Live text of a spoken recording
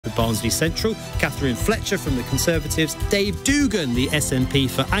for Barnsley Central, Katherine Fletcher from the Conservatives, Dave Dugan, the SNP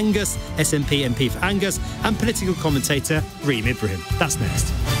for Angus, SNP MP for Angus, and political commentator Reem Ibrahim. That's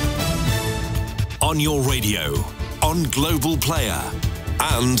next. On your radio, on Global Player,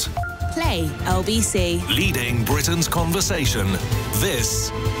 and Play LBC. Leading Britain's conversation. This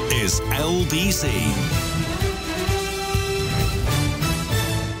is LBC.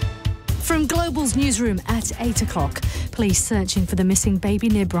 From Global's newsroom at 8 o'clock, police searching for the missing baby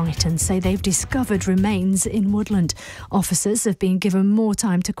near Brighton say they've discovered remains in woodland. Officers have been given more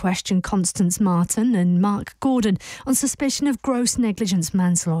time to question Constance Martin and Mark Gordon on suspicion of gross negligence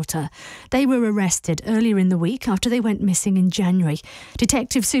manslaughter. They were arrested earlier in the week after they went missing in January.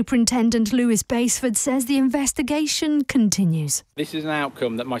 Detective Superintendent Lewis Basford says the investigation continues. This is an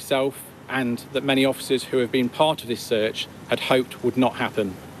outcome that myself and that many officers who have been part of this search had hoped would not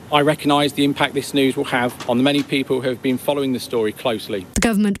happen. I recognise the impact this news will have on the many people who have been following the story closely. The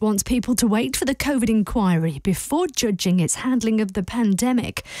government wants people to wait for the COVID inquiry before judging its handling of the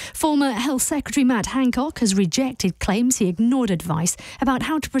pandemic. Former Health Secretary Matt Hancock has rejected claims he ignored advice about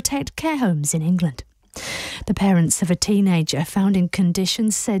how to protect care homes in England. The parents of a teenager found in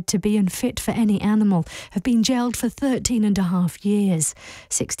conditions said to be unfit for any animal have been jailed for 13 and a half years.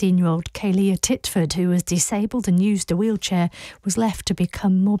 16-year-old Kayleigh Titford, who was disabled and used a wheelchair, was left to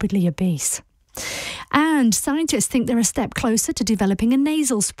become morbidly obese. And scientists think they're a step closer to developing a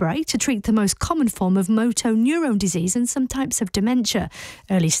nasal spray to treat the most common form of motor neuron disease and some types of dementia.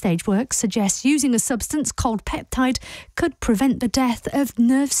 Early stage work suggests using a substance called peptide could prevent the death of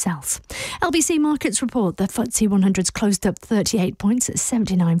nerve cells. LBC Markets report the FTSE 100's closed up 38 points at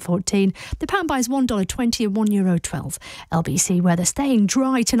 79.14. The pound buys $1.20 and €1.12. LBC weather staying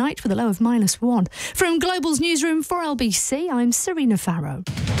dry tonight with a low of -1. From Global's newsroom for LBC, I'm Serena Farrow.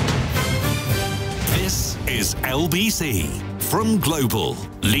 This is LBC from Global,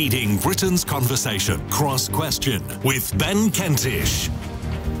 leading Britain's conversation. Cross Question with Ben Kentish.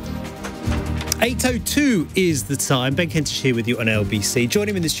 8:02 is the time. Ben Kentish here with you on LBC.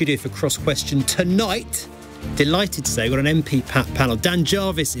 Joining me in the studio for Cross Question tonight. Delighted to say we've got an MP panel. Dan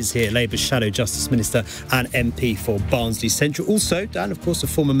Jarvis is here, Labour's Shadow Justice Minister and MP for Barnsley Central. Also, Dan, of course, the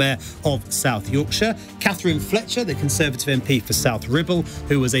former Mayor of South Yorkshire. Katherine Fletcher, the Conservative MP for South Ribble,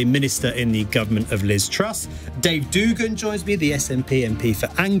 who was a Minister in the government of Liz Truss. Dave Dugan joins me, the SNP MP for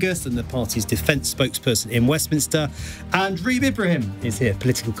Angus and the party's defence spokesperson in Westminster. And Reem Ibrahim is here,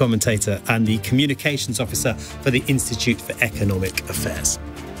 political commentator and the communications officer for the Institute for Economic Affairs.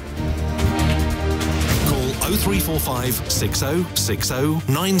 0345 6060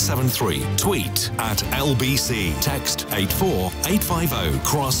 973. Tweet at LBC. Text 84850.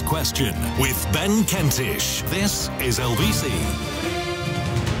 Cross Question with Ben Kentish. This is LBC.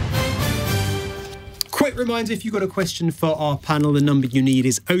 Quick reminder, if you've got a question for our panel, the number you need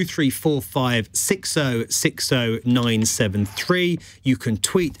is 0345 6060 973. You can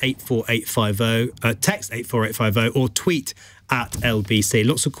tweet 84850, text 84850 or tweet at LBC.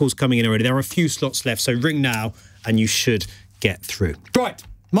 Lots of calls coming in already. There are a few slots left, so ring now and you should get through. Right,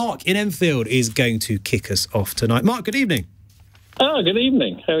 Mark in Enfield is going to kick us off tonight. Mark, good evening. Oh, good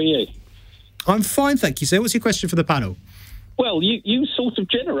evening. How are you? I'm fine, thank you, sir. What's your question for the panel? Well, you sort of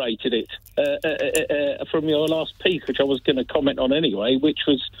generated it from your last piece, which I was going to comment on anyway, which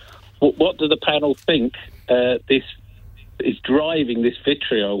was what do the panel think this is driving this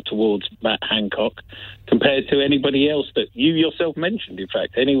vitriol towards Matt Hancock compared to anybody else that you yourself mentioned, in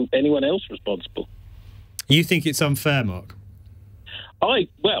fact, anyone else responsible? You think it's unfair, Mark?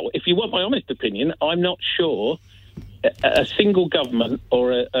 Well, if you want my honest opinion, I'm not sure a single government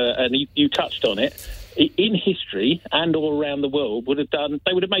or and you touched on it, in history and all around the world would have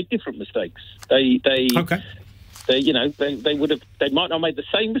made different mistakes. They might not have made the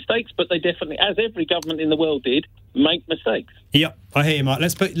same mistakes, but they definitely, as every government in the world did, make mistakes. Yep, I hear you, Mark.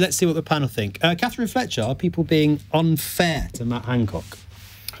 Let's see what the panel think. Katherine Fletcher, are people being unfair to Matt Hancock?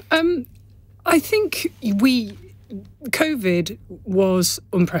 I think COVID was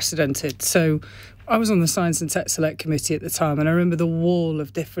unprecedented. So I was on the Science and Tech Select Committee at the time, and I remember the wall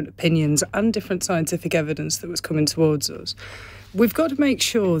of different opinions and different scientific evidence that was coming towards us. We've got to make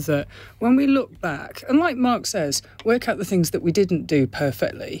sure that when we look back, and like Mark says, work out the things that we didn't do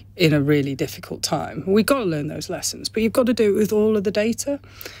perfectly in a really difficult time. We've got to learn those lessons, but you've got to do it with all of the data.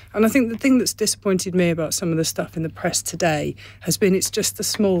 And I think the thing that's disappointed me about some of the stuff in the press today has been it's just the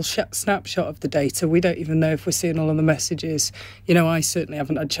small snapshot of the data. We don't even know if we're seeing all of the messages. You know, I certainly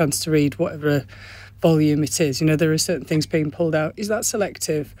haven't had a chance to read whatever volume it is. You know, there are certain things being pulled out. Is that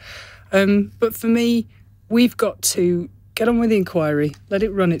selective? But for me, we've got to get on with the inquiry, let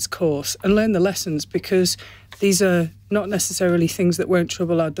it run its course, and learn the lessons, because these are not necessarily things that won't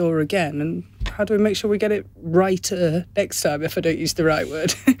trouble our door again. And how do we make sure we get it righter next time, if I don't use the right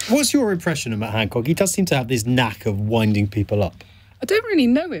word? What's your impression of Matt Hancock? He does seem to have this knack of winding people up. I don't really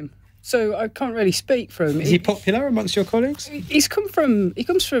know him, so I can't really speak for him. Is he popular amongst your colleagues? He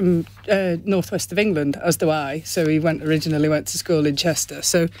comes from northwest of England, as do I. So he originally went to school in Chester.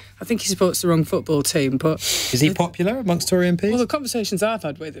 So I think he supports the wrong football team. But is he popular amongst Tory MPs? Well, the conversations I've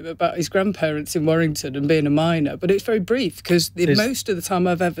had with him about his grandparents in Warrington and being a miner, but it's very brief, because most of the time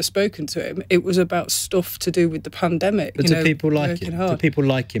I've ever spoken to him, it was about stuff to do with the pandemic. But do people like him? Do people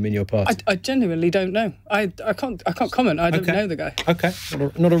like him in your party? I genuinely don't know. I can't comment. I don't know the guy. Okay,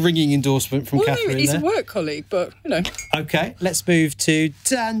 not a ringing endorsement from Katherine. He's a work colleague, but Okay, let's move to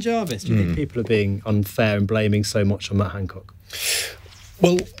Dan Jarvis. Do you think people are being unfair and blaming so much on Matt Hancock?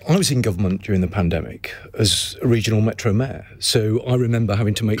 Well, I was in government during the pandemic as a regional metro mayor, so I remember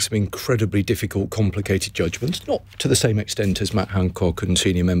having to make some incredibly difficult, complicated judgments, not to the same extent as Matt Hancock and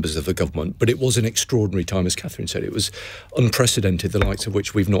senior members of the government, but it was an extraordinary time, as Katherine said. It was unprecedented, the likes of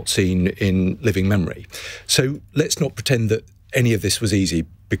which we've not seen in living memory. So let's not pretend that any of this was easy,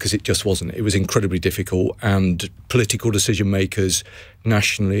 because it just wasn't. It was incredibly difficult, and political decision makers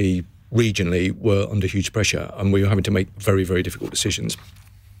nationally, regionally, were under huge pressure, and we were having to make very, very difficult decisions.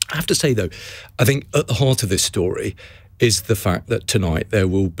 I have to say, though, I think at the heart of this story is the fact that tonight there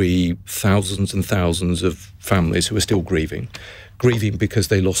will be thousands and thousands of families who are still grieving because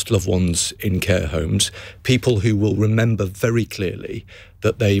they lost loved ones in care homes, people who will remember very clearly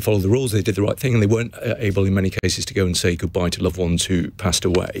that they followed the rules, they did the right thing, and they weren't able in many cases to go and say goodbye to loved ones who passed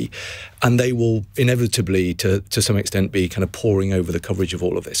away. And they will inevitably, to some extent, be kind of poring over the coverage of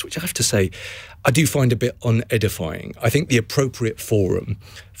all of this, which I have to say, I do find a bit unedifying. I think the appropriate forum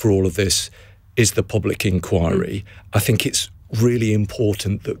for all of this is the public inquiry. I think it's really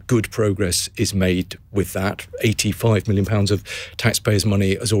important that good progress is made with that. £85 million of taxpayers'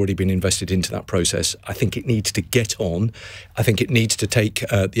 money has already been invested into that process. I think it needs to get on. I think it needs to take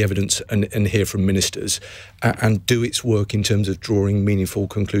the evidence and hear from ministers and do its work in terms of drawing meaningful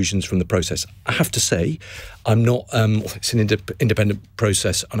conclusions from the process. I have to say, I'm not, it's an independent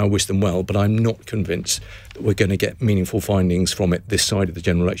process and I wish them well, but I'm not convinced that we're going to get meaningful findings from it this side of the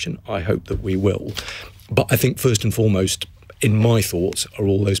general election. I hope that we will. But I think first and foremost, in my thoughts, are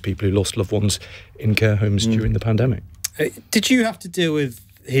all those people who lost loved ones in care homes during the pandemic. Did you have to deal with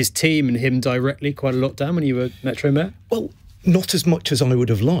his team and him directly quite a lot, Dan, when you were Metro Mayor? Well, not as much as I would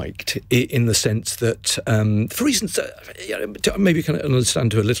have liked, in the sense that, for reasons that maybe kind of understand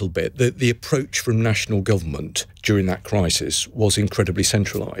to a little bit, the approach from national government during that crisis was incredibly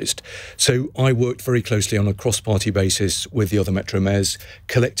centralised. So I worked very closely on a cross-party basis with the other Metro mayors.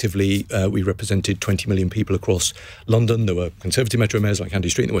 Collectively, we represented 20 million people across London. There were Conservative Metro mayors like Andy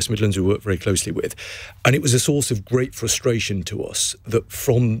Street in the West Midlands we worked very closely with. And it was a source of great frustration to us that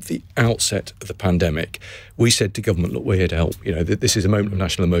from the outset of the pandemic, we said to government, look, we're here to help. You know, this is a moment of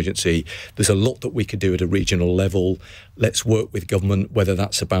national emergency. There's a lot that we could do at a regional level. Let's work with government, whether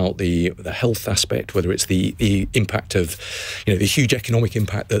that's about the health aspect, whether it's the impact of, you know, the huge economic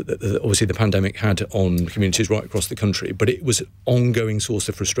impact that obviously the pandemic had on communities right across the country. But it was an ongoing source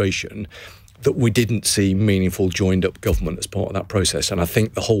of frustration that we didn't see meaningful joined-up government as part of that process. And I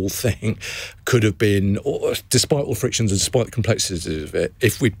think the whole thing could have been, despite all frictions and despite the complexities of it,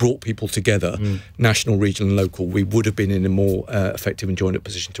 if we'd brought people together, national, regional and local, we would have been in a more effective and joined-up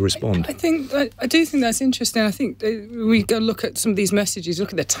position to respond. I do think that's interesting. I think we go look at some of these messages,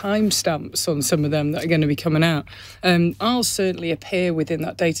 look at the timestamps on some of them that are going to be coming out. I'll certainly appear within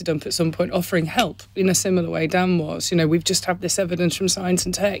that data dump at some point, offering help in a similar way Dan was. You know, we've just had this evidence from Science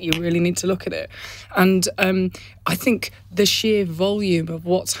and Tech. You really need to look at it. And I think the sheer volume of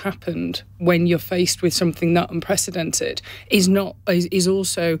what's happened when you're faced with something that unprecedented is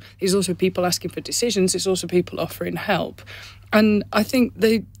also people asking for decisions. It's also people offering help. And I think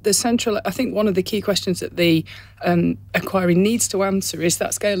one of the key questions that the inquiry needs to answer is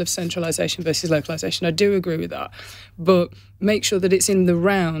that scale of centralisation versus localisation. I do agree with that, but make sure that it's in the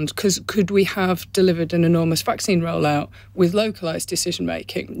round, because could we have delivered an enormous vaccine rollout with localised decision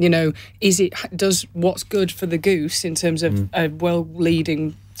making? You know, does what's good for the goose in terms of a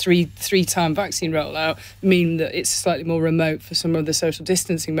well-leading three-time vaccine rollout mean that it's slightly more remote for some of the social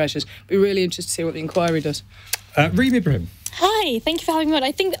distancing measures? Be really interested to see what the inquiry does. Reem, Ibrahim. Hi. Hi, thank you for having me on.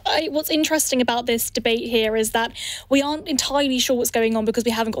 I think what's interesting about this debate here is that we aren't entirely sure what's going on because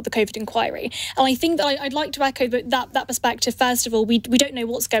we haven't got the COVID inquiry. And I think that I'd like to echo that perspective. First of all, we don't know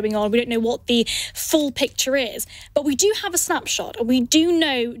what's going on. We don't know what the full picture is. But we do have a snapshot. And we do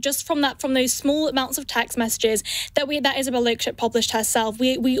know just from those small amounts of text messages that Isabel Lokeship published herself,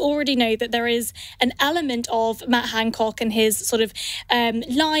 we already know that there is an element of Matt Hancock and his sort of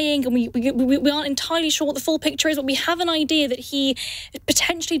lying. And we aren't entirely sure what the full picture is, but we have an idea that he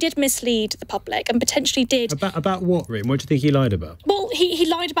potentially did mislead the public and potentially did... About what, Reem? What do you think he lied about? Well, he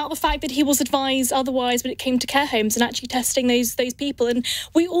lied about the fact that he was advised otherwise when it came to care homes and actually testing those people. And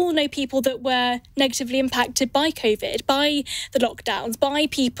we all know people that were negatively impacted by COVID, by the lockdowns, by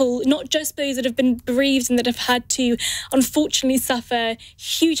people, not just those that have been bereaved and that have had to, unfortunately, suffer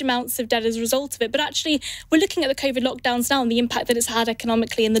huge amounts of debt as a result of it. But actually, we're looking at the COVID lockdowns now and the impact that it's had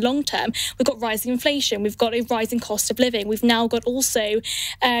economically in the long term. We've got rising inflation. We've got a rising cost of living. We've now got also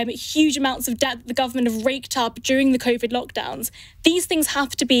huge amounts of debt that the government have raked up during the COVID lockdowns. These things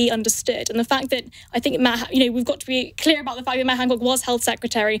have to be understood. And the fact that I think we've got to be clear about the fact that Matt Hancock was Health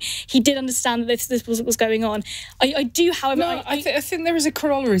Secretary. He did understand that this was what was going on. I do, however... No, I think there is a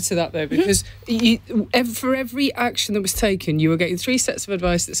corollary to that, though, because for every action that was taken, you were getting 3 sets of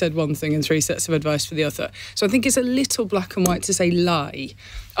advice that said one thing and 3 sets of advice for the other. So I think it's a little black and white to say lie.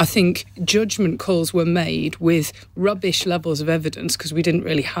 I think judgment calls were made with rubbish levels of evidence because we didn't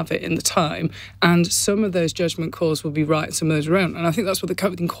really have it in the time, and some of those judgment calls will be right and some of those are wrong. And I think that's what the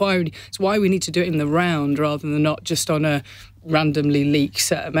COVID inquiry, it's why we need to do it in the round rather than not just on a randomly leaked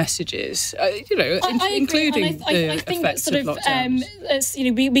set of messages, including the effects of lockdowns.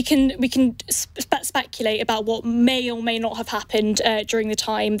 We can speculate about what may or may not have happened during the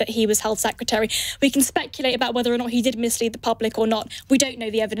time that he was Health Secretary. We can speculate about whether or not he did mislead the public or not. We don't know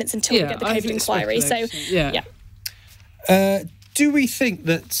the evidence until we get the COVID inquiry. So, do we think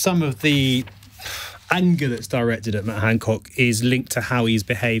that some of the anger that's directed at Matt Hancock is linked to how he's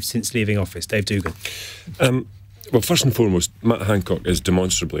behaved since leaving office? Dave Dugan. Well, first and foremost, Matt Hancock is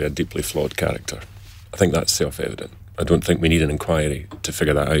demonstrably a deeply flawed character. I think that's self-evident. I don't think we need an inquiry to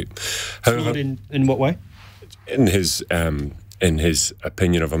figure that out. However, in what way? In his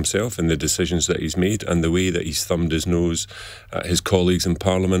opinion of himself and the decisions that he's made and the way that he's thumbed his nose at his colleagues in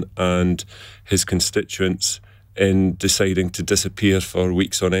Parliament and his constituents in deciding to disappear for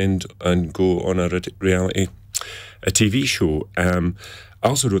weeks on end and go on a TV show. I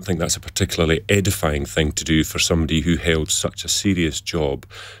also don't think that's a particularly edifying thing to do for somebody who held such a serious job,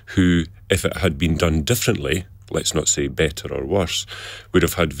 who, if it had been done differently, let's not say better or worse, would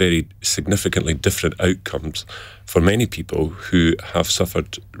have had very significantly different outcomes for many people who have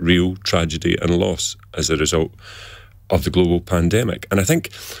suffered real tragedy and loss as a result of the global pandemic. And I think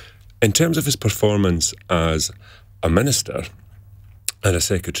in terms of his performance as a minister and a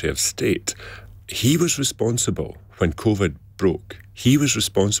Secretary of State, he was responsible when COVID broke. He was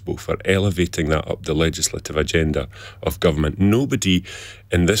responsible for elevating that up the legislative agenda of government. Nobody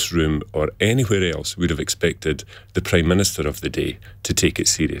in this room or anywhere else would have expected the Prime Minister of the day to take it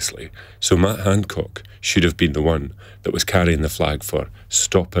seriously. So Matt Hancock should have been the one that was carrying the flag for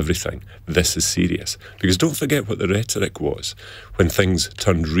stop everything. This is serious. Because don't forget what the rhetoric was when things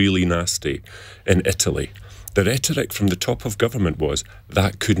turned really nasty in Italy. The rhetoric from the top of government was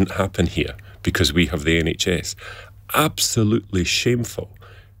that couldn't happen here because we have the NHS. Absolutely shameful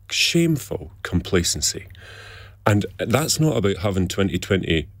complacency. And that's not about having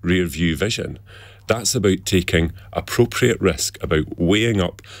 2020 rear view vision. That's about taking appropriate risk, about weighing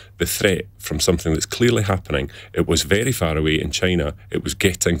up the threat from something that's clearly happening. It was very far away in China. It was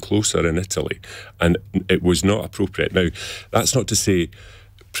getting closer in Italy. And it was not appropriate. Now, that's not to say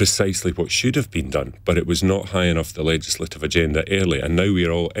precisely what should have been done, but it was not high enough the legislative agenda early. And now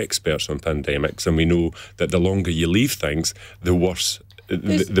we're all experts on pandemics, and we know that the longer you leave things, the worse,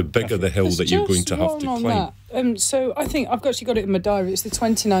 the bigger the hill that you're going to have to climb. So I think I've actually got it in my diary. It's the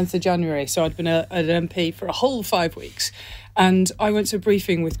 29th of January, so I'd been an MP for a whole 5 weeks. And I went to a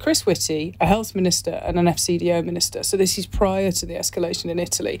briefing with Chris Whitty, a health minister and an FCDO minister. So this is prior to the escalation in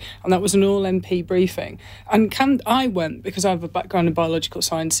Italy. And that was an all-MP briefing. And I went because I have a background in biological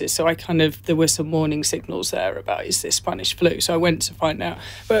sciences. So there were some warning signals there about, is this Spanish flu? So I went to find out.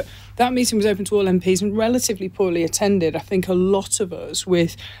 But that meeting was open to all MPs and relatively poorly attended. I think a lot of us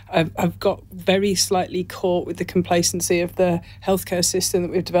have got very slightly caught with the complacency of the healthcare system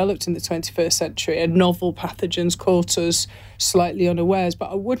that we've developed in the 21st century, and novel pathogens caught us slightly unawares.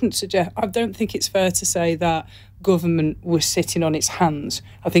 But I don't think it's fair to say that government was sitting on its hands.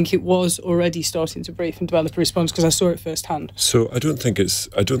 I think it was already starting to brief and develop a response because I saw it firsthand. So I don't think it's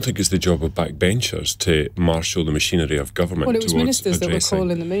the job of backbenchers to marshal the machinery of government. Well, it was ministers that were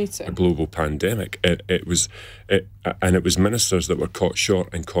calling the meeting. A global pandemic. It was ministers that were caught short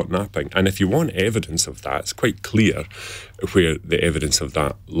and caught napping. And if you want evidence of that, it's quite clear where the evidence of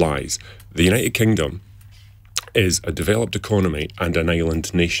that lies. The United Kingdom is a developed economy and an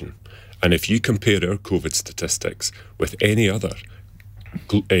island nation. And if you compare our COVID statistics with any other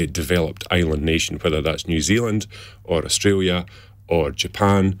developed island nation, whether that's New Zealand or Australia or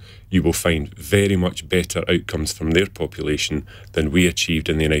Japan, you will find very much better outcomes from their population than we achieved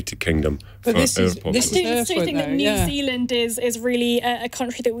in the United Kingdom for our population. I don't think that New Zealand is really a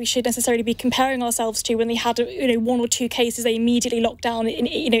country that we should necessarily be comparing ourselves to. When they had 1 or 2 cases, they immediately locked down.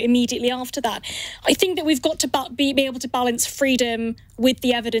 Immediately after that, I think that we've got to be able to balance freedom with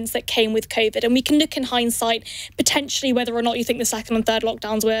the evidence that came with COVID, and we can look in hindsight potentially whether or not you think the second and third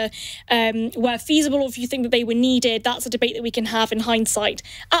lockdowns were feasible, or if you think that they were needed. That's a debate that we can have in hindsight.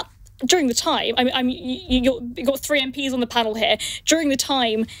 During the time, you've got 3 MPs on the panel here. During the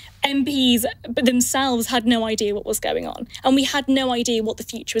time, MPs themselves had no idea what was going on. And we had no idea what the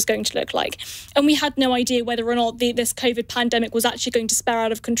future was going to look like. And we had no idea whether or not this COVID pandemic was actually going to spiral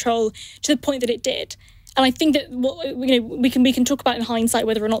out of control to the point that it did. And I think that we can talk about in hindsight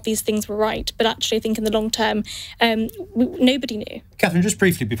whether or not these things were right. But actually, I think in the long term, nobody knew. Katherine, just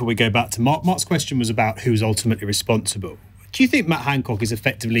briefly before we go back to Mark, Mark's question was about who's ultimately responsible. Do you think Matt Hancock is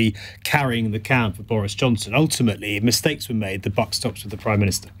effectively carrying the can for Boris Johnson? Ultimately, if mistakes were made, the buck stops with the Prime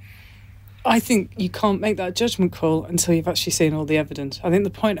Minister. I think you can't make that judgment call until you've actually seen all the evidence. I think the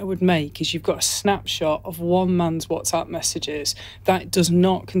point I would make is you've got a snapshot of one man's WhatsApp messages that does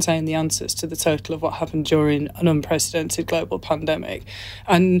not contain the answers to the total of what happened during an unprecedented global pandemic.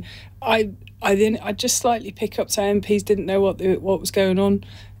 And I just slightly pick up to MPs didn't know what was going on.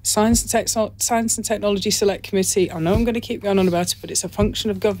 Science and Technology Select Committee, I know I'm going to keep going on about it, but it's a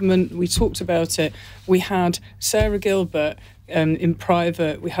function of government. We talked about it. We had Sarah Gilbert in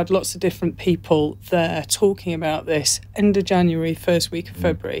private. We had lots of different people there talking about this. End of January, first week of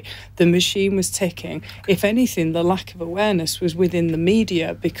February. The machine was ticking. If anything, the lack of awareness was within the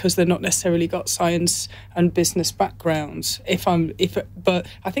media because they're not necessarily got science and business backgrounds. But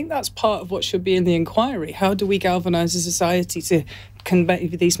I think that's part of what should be in the inquiry. How do we galvanise a society to convey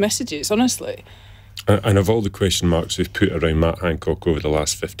these messages, honestly? And of all the question marks we've put around Matt Hancock over the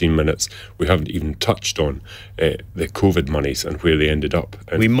last 15 minutes, we haven't even touched on the COVID monies and where they ended up.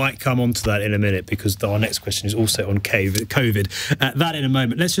 And we might come on to that in a minute because our next question is also on COVID. That in a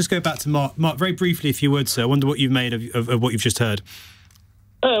moment. Let's just go back to Mark. Mark, very briefly, if you would, sir. I wonder what you've made of what you've just heard.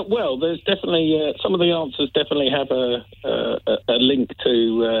 Well, there's definitely some of the answers definitely have a link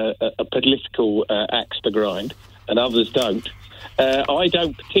to a political axe to grind, and others don't. I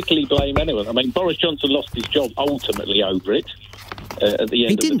don't particularly blame anyone. I mean, Boris Johnson lost his job ultimately over it at the end of the day.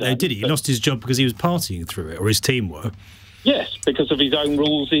 He didn't, though, did he? He lost his job because he was partying through it, or his team were. Yes, because of his own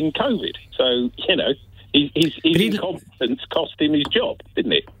rules in COVID. So, his incompetence cost him his job,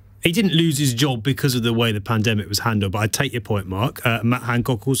 didn't it? He didn't lose his job because of the way the pandemic was handled, but I take your point, Mark. Matt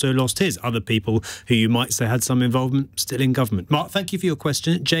Hancock also lost his. Other people who you might say had some involvement still in government. Mark, thank you for your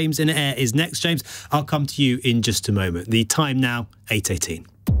question. James in air is next. James, I'll come to you in just a moment. The time now, 8:18.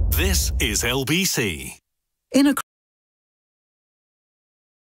 This is LBC. In a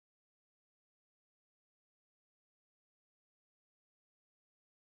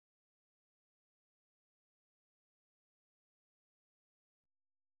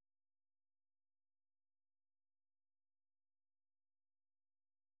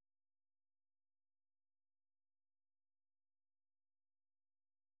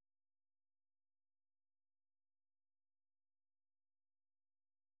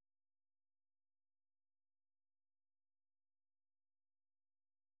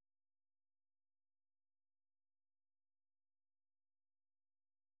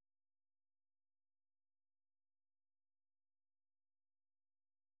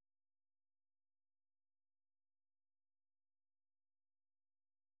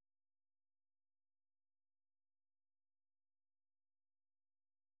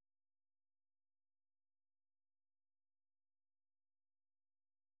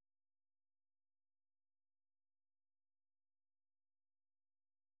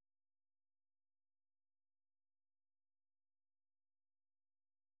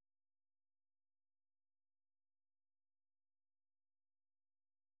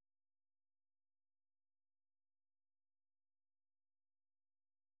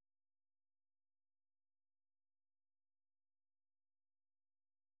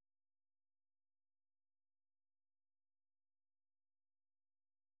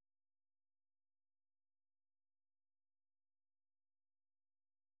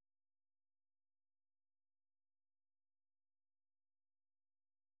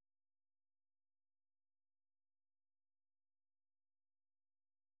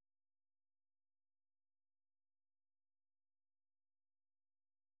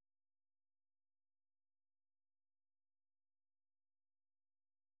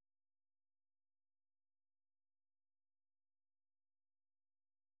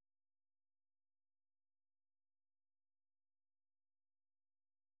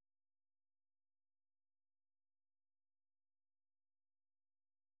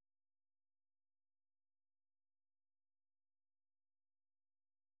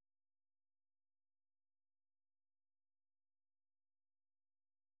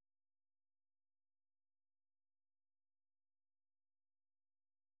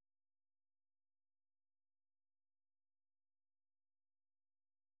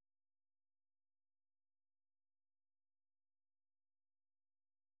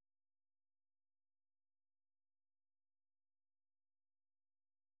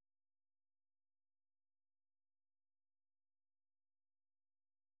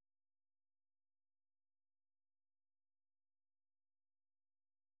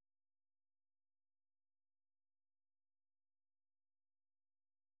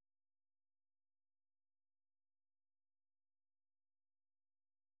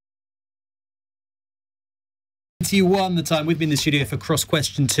 21 the time. With me in the studio for Cross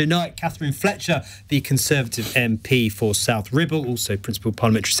Question tonight, Katherine Fletcher, the Conservative MP for South Ribble, also Principal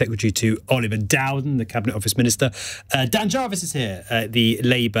Parliamentary Secretary to Oliver Dowden, the Cabinet Office Minister. Dan Jarvis is here, the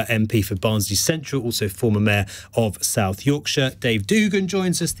Labour MP for Barnsley Central, also former Mayor of South Yorkshire. Dave Dugan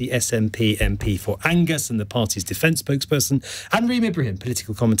joins us, the SNP MP for Angus and the party's defence spokesperson. And Reem Ibrahim,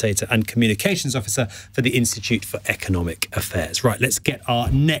 political commentator and communications officer for the Institute for Economic Affairs. Right, let's get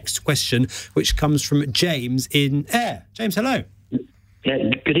our next question, which comes from James in Ayr. James, hello.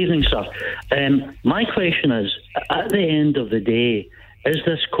 Good evening, sir. My question is, at the end of the day, is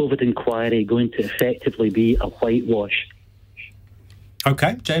this COVID inquiry going to effectively be a whitewash?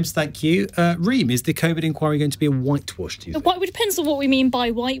 OK, James, thank you. Reem, is the COVID inquiry going to be a whitewash, do you think? Well, it depends on what we mean by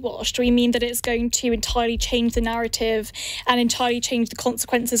whitewash. Do we mean that it's going to entirely change the narrative and entirely change the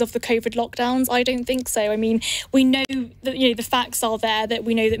consequences of the COVID lockdowns? I don't think so. I mean, we know that, the facts are there, that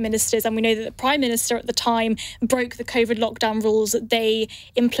we know that ministers and we know that the Prime Minister at the time broke the COVID lockdown rules that they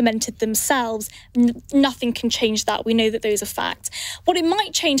implemented themselves. Nothing can change that. We know that those are facts. What it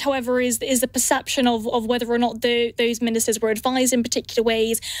might change, however, is the perception of whether or not those ministers were advised in particular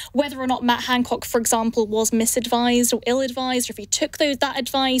ways, whether or not Matt Hancock, for example, was misadvised or ill-advised, or if he took that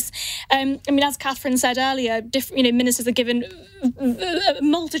advice. I mean, as Katherine said earlier, ministers are given a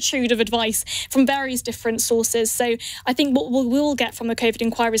multitude of advice from various different sources. So I think what we will get from the COVID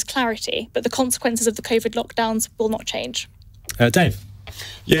inquiry is clarity, but the consequences of the COVID lockdowns will not change. Dave?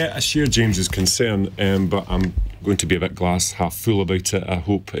 Yeah, I share James's concern, but I'm going to be a bit glass half full about it. I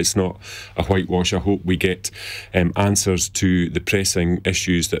hope it's not a whitewash. I hope we get answers to the pressing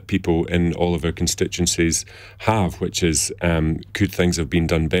issues that people in all of our constituencies have, which is, could things have been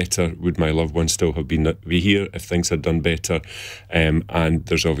done better? Would my loved ones still have be here if things had done better? And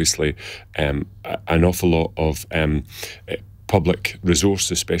there's obviously an awful lot of public resource,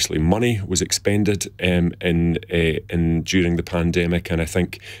 especially money, was expended in during the pandemic, and I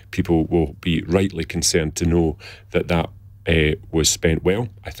think people will be rightly concerned to know that was spent well.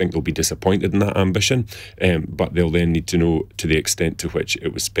 I think they'll be disappointed in that ambition, but they'll then need to know to the extent to which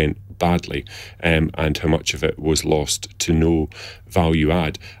it was spent badly, and how much of it was lost to no value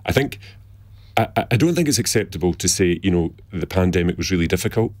add. I don't think it's acceptable to say, the pandemic was really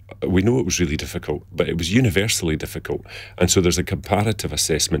difficult. We know it was really difficult, but it was universally difficult. And so there's a comparative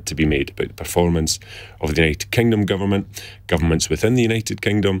assessment to be made about the performance of the United Kingdom government, governments within the United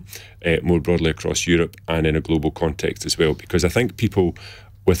Kingdom, more broadly across Europe and in a global context as well. Because I think people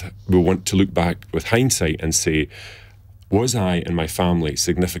will want to look back with hindsight and say, was I and my family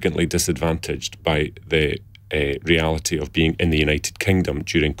significantly disadvantaged by the reality of being in the United Kingdom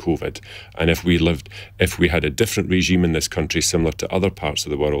during COVID? And if we had a different regime in this country similar to other parts of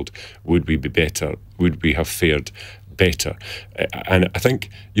the world, would we be better? Would we have fared better? And I think,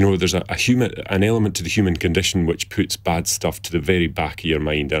 there's an element to the human condition which puts bad stuff to the very back of your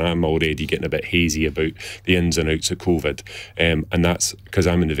mind, and I'm already getting a bit hazy about the ins and outs of COVID, and that's because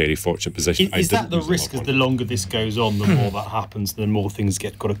I'm in a very fortunate position. Is that the risk, as the longer this goes on, the more that happens, the more things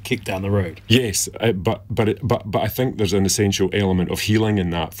got to kick down the road? Yes, but I think there's an essential element of healing in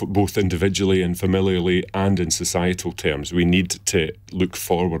that, for both individually and familially and in societal terms. We need to look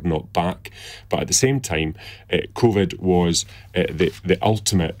forward, not back. But at the same time, COVID was the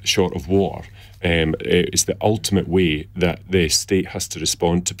ultimate, short of war, it's the ultimate way that the state has to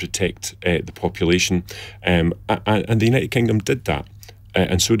respond to protect the population, and the United Kingdom did that.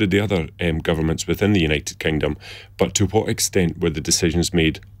 And so did the other governments within the United Kingdom. But to what extent were the decisions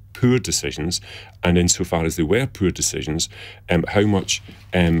made poor decisions? And insofar as they were poor decisions, how much,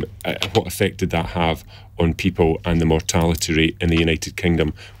 what effect did that have on people and the mortality rate in the United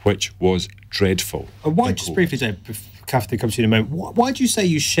Kingdom, which was dreadful? Why, just briefly, Dave, Katherine comes to you in a moment, why do you say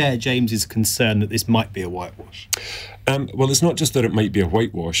you share James's concern that this might be a whitewash? Well, it's not just that it might be a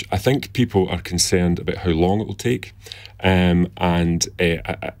whitewash. I think people are concerned about how long it will take. And I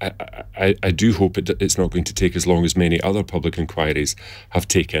do hope it's not going to take as long as many other public inquiries have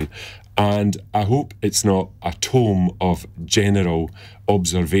taken. And I hope it's not a tome of general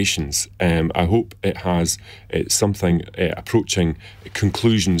observations. I hope it has something approaching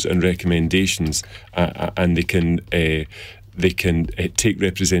conclusions and recommendations, and they can take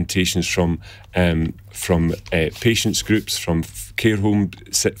representations from patients groups, from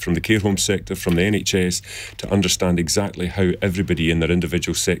the care home sector, from the NHS, to understand exactly how everybody in their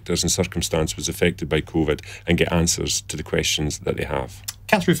individual sectors and circumstance was affected by COVID, and get answers to the questions that they have.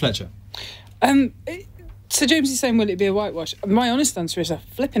 Katherine Fletcher. So James is saying, will it be a whitewash? My honest answer is, I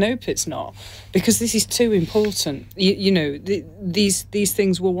flipping hope it's not, because this is too important. These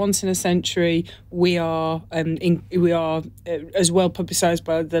things were once in a century. We are as well publicised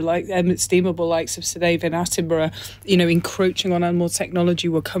by the estimable likes of Sir David Attenborough. Encroaching on animal technology.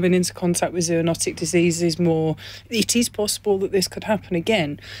 We're coming into contact with zoonotic diseases more. It is possible that this could happen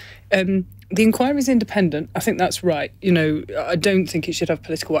again. The inquiry is independent. I think that's right. I don't think it should have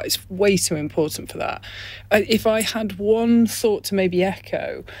political weight. It's way too important for that. If I had one thought to maybe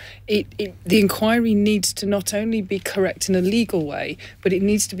echo, the inquiry needs to not only be correct in a legal way, but it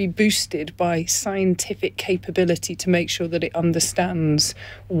needs to be boosted by scientific capability to make sure that it understands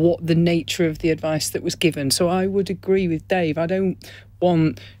what the nature of the advice that was given. So I would agree with Dave. I don't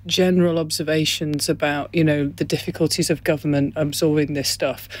want general observations about, the difficulties of government absorbing this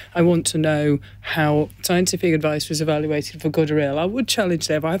stuff. I want to know how scientific advice was evaluated for good or ill. I would challenge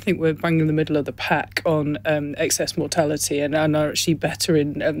Dave. I think we're bang in the middle of the pack on excess mortality and are actually better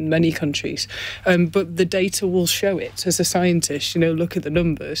in many countries. But the data will show it. As a scientist, look at the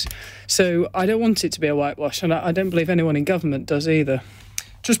numbers. So I don't want it to be a whitewash, and I don't believe anyone in government does either.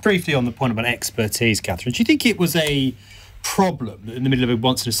 Just briefly on the point about expertise, Katherine, do you think it was a problem that in the middle of a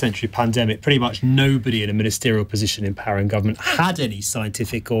once-in-a-century pandemic, pretty much nobody in a ministerial position in power and government had any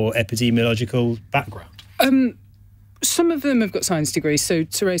scientific or epidemiological background? Some of them have got science degrees. So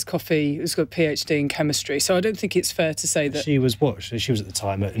Therese Coffey has got a PhD in chemistry. So I don't think it's fair to say that... She was what? She was at the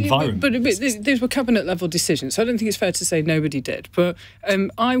time at environment. But these were cabinet-level decisions. So I don't think it's fair to say nobody did. But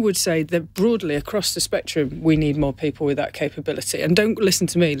I would say that broadly across the spectrum, we need more people with that capability. And don't listen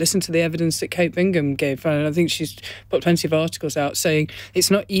to me. Listen to the evidence that Kate Bingham gave. And I think she's put plenty of articles out saying it's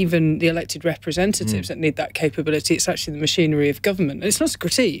not even the elected representatives that need that capability. It's actually the machinery of government. And it's not a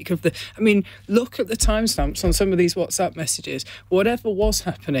critique of the... look at the timestamps on some of these WhatsApp messages. Whatever was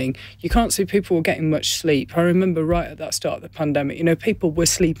happening, you can't see people were getting much sleep. I remember right at that start of the pandemic, people were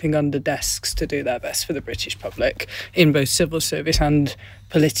sleeping under desks to do their best for the British public in both civil service and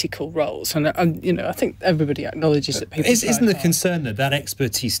political roles. And I think everybody acknowledges that people... Isn't the concern that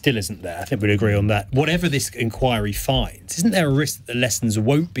expertise still isn't there? I think we'd agree on that. Whatever this inquiry finds, isn't there a risk that the lessons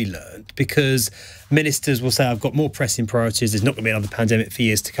won't be learned because ministers will say, I've got more pressing priorities, there's not going to be another pandemic for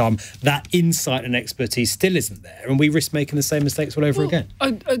years to come. That insight and expertise still isn't there, and we risk making the same mistakes all over again.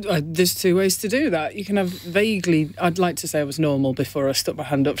 There's two ways to do that. You can have vaguely... I'd like to say I was normal before I stuck my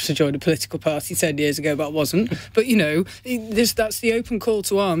hand up to join a political party 10 years ago, but I wasn't. But, that's the open call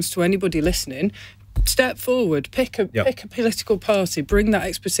to arms to anybody listening. Step forward, pick a political party, bring that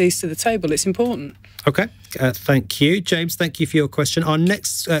expertise to the table. It's important. OK, thank you. James, thank you for your question. Our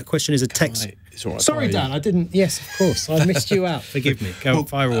next question is a text... Sorry, Dan, I didn't... Yes, of course, I missed you out. Forgive me. Go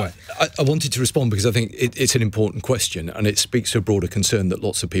fire away. I wanted to respond because I think it's an important question, and it speaks to a broader concern that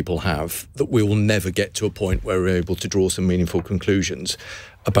lots of people have, that we will never get to a point where we're able to draw some meaningful conclusions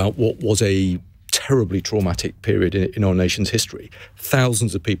about what was a terribly traumatic period in our nation's history.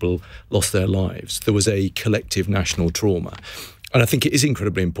 Thousands of people lost their lives. There was a collective national trauma. And I think it is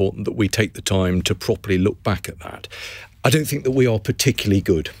incredibly important that we take the time to properly look back at that. I don't think that we are particularly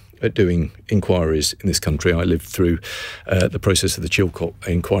good at doing inquiries in this country. I lived through the process of the Chilcot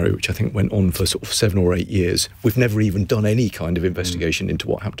inquiry, which I think went on for sort of 7 or 8 years. We've never even done any kind of investigation into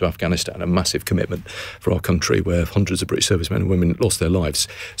what happened to Afghanistan, a massive commitment for our country where hundreds of British servicemen and women lost their lives.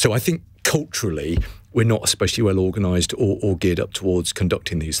 So I think culturally, we're not especially well organised or geared up towards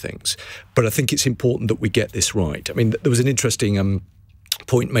conducting these things. But I think it's important that we get this right. I mean, there was an interesting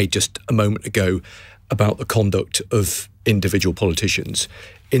point made just a moment ago about the conduct of individual politicians.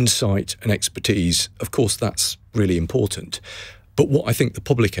 Insight and expertise, of course, that's really important. But what I think the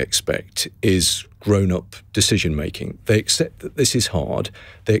public expect is grown-up decision-making. They accept that this is hard.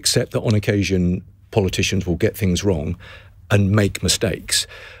 They accept that on occasion politicians will get things wrong and make mistakes.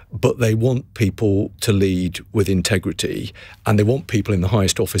 But they want people to lead with integrity, and they want people in the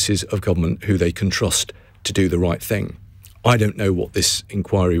highest offices of government who they can trust to do the right thing. I don't know what this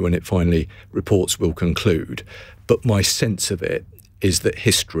inquiry, when it finally reports, will conclude, but my sense of it is that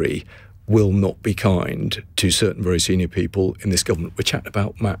history will not be kind to certain very senior people in this government. We're chatting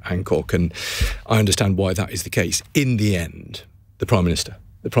about Matt Hancock, and I understand why that is the case. In the end, the Prime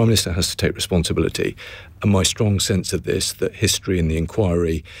Minister has to take responsibility. And my strong sense of this, that history and the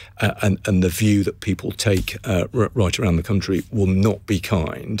inquiry and the view that people take right around the country will not be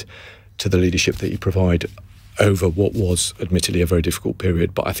kind to the leadership that you provide over what was admittedly a very difficult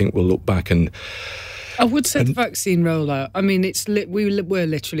period. But I think we'll look back and I would say the vaccine rollout. I mean, we're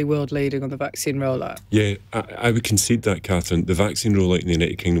literally world leading on the vaccine rollout. Yeah, I would concede that, Katherine. The vaccine rollout in the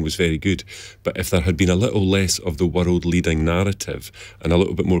United Kingdom was very good, but if there had been a little less of the world leading narrative and a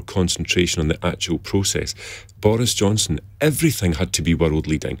little bit more concentration on the actual process, Boris Johnson, everything had to be world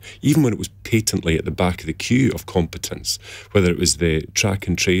leading, even when it was patently at the back of the queue of competence, whether it was the track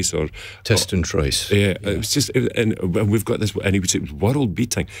and trace or test and trace. Yeah, it was just, and we've got this, and he would say it was world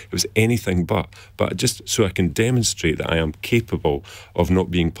beating. It was anything but just so I can demonstrate that I am capable of not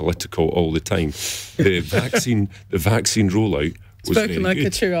being political all the time. The vaccine rollout was spoken like good. A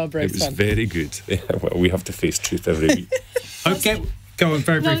true Albright. It was very good. Yeah, well, we have to face truth every week. Okay. Go on,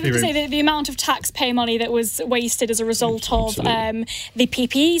 very briefly. I was going to say the amount of taxpayer money that was wasted as a result of the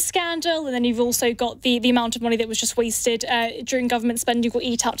PPE scandal, and then you've also got the amount of money that was just wasted during government spending or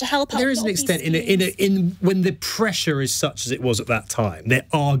eat out to help out. There is an extent in when the pressure is such as it was at that time, there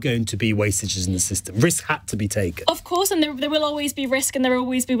are going to be wastages in the system. Risk had to be taken. Of course, and there will always be risk and there will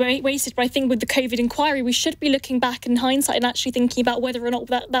always be wasted. But I think with the COVID inquiry, we should be looking back in hindsight and actually thinking about whether or not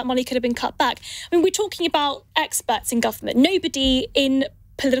that money could have been cut back. I mean, we're talking about experts in government. Nobody in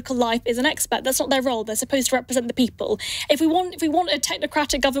political life is an expert. That's not their role. They're supposed to represent the people. If we want a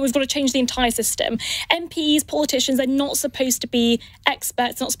technocratic government, we've got to change the entire system. MPs, politicians, they're not supposed to be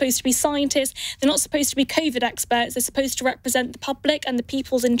experts, not supposed to be scientists, they're not supposed to be COVID experts. They're supposed to represent the public and the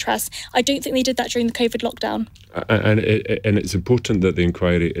people's interests. I don't think they did that during the COVID lockdown. And it's important that the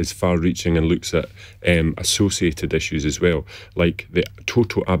inquiry is far-reaching and looks at associated issues as well, like the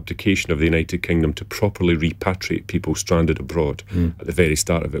total abdication of the United Kingdom to properly repatriate people stranded abroad at the very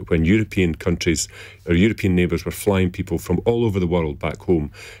start of it, when European countries, our European neighbours were flying people from all over the world back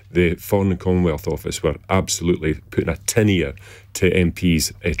home. The Foreign and Commonwealth Office were absolutely putting a tin ear to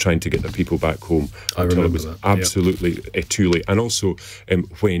MPs trying to get their people back home. I remember it was that. absolutely too late. And also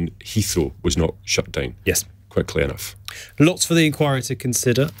when Heathrow was not shut down. Yes. Quickly enough. Lots for the inquiry to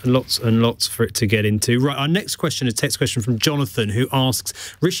consider, lots and lots for it to get into. Right, our next question is a text question from Jonathan, who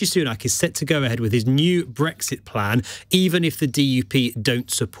asks, Rishi Sunak is set to go ahead with his new Brexit plan, even if the DUP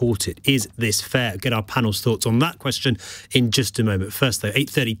don't support it. Is this fair? Get our panel's thoughts on that question in just a moment. First, though,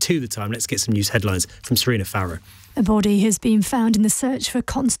 8:32 the time. Let's get some news headlines from Serena Farrow. A body has been found in the search for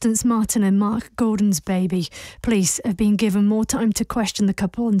Constance Martin and Mark Gordon's baby. Police have been given more time to question the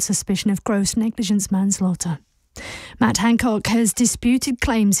couple on suspicion of gross negligence manslaughter. Matt Hancock has disputed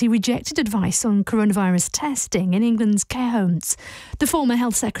claims he rejected advice on coronavirus testing in England's care homes. The former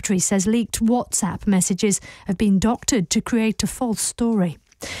Health Secretary says leaked WhatsApp messages have been doctored to create a false story.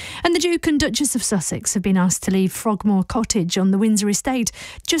 And the Duke and Duchess of Sussex have been asked to leave Frogmore Cottage on the Windsor estate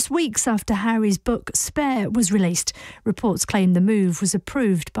just weeks after Harry's book Spare was released. Reports claim the move was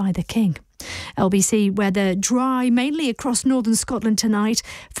approved by the King. LBC weather dry mainly across northern Scotland tonight.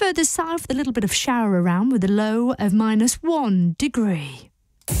 Further south, a little bit of shower around with a low of -1 degree.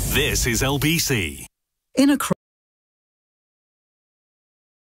 This is LBC. In a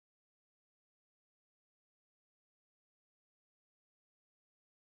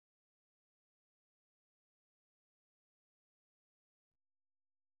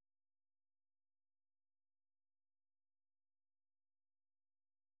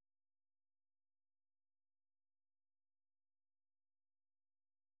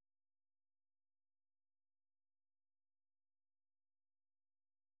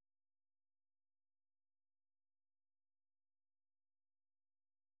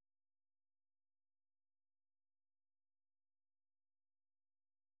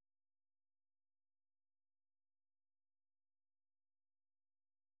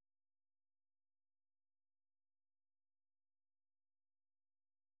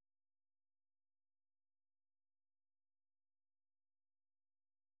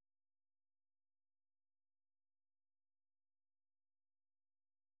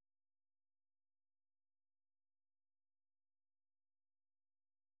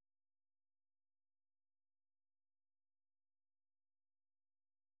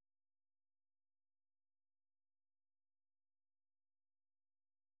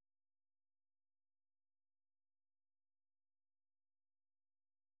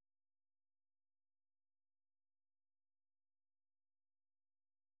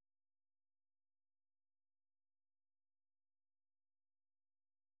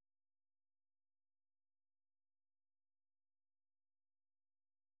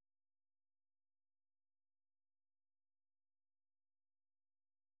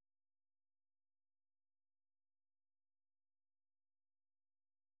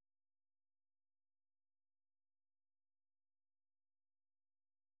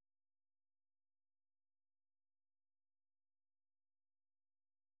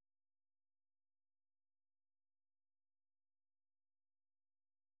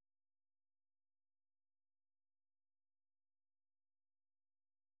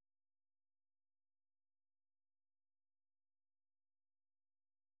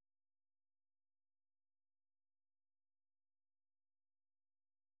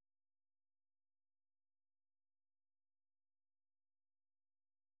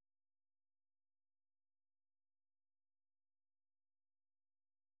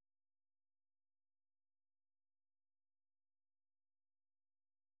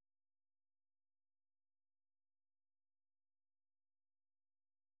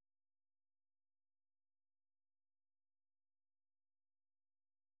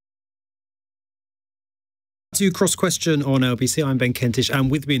to Cross Question on LBC. I'm Ben Kentish,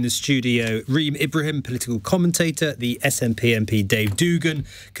 and with me in the studio, Reem, Ibrahim, political commentator, the SNP MP Dave Dugan,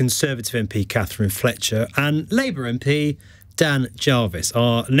 Conservative MP Katherine Fletcher, and Labour MP Dan Jarvis.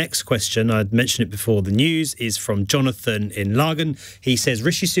 Our next question, I'd mentioned it before the news, is from Jonathan in Lagan. He says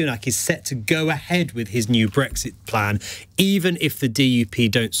Rishi Sunak is set to go ahead with his new Brexit plan, even if the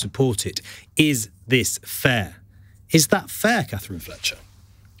DUP don't support it. Is this fair? Is that fair, Katherine Fletcher?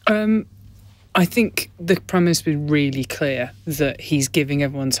 I think the Prime Minister is really clear that he's giving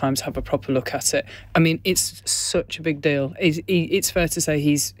everyone time to have a proper look at it. I mean, it's such a big deal. It's fair to say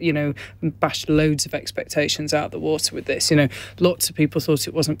he's, bashed loads of expectations out of the water with this. Lots of people thought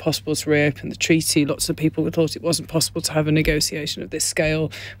it wasn't possible to reopen the treaty. Lots of people thought it wasn't possible to have a negotiation of this scale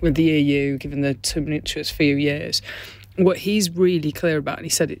with the EU, given the tumultuous few years. What he's really clear about, and he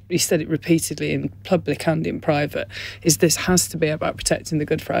said it repeatedly in public and in private, is this has to be about protecting the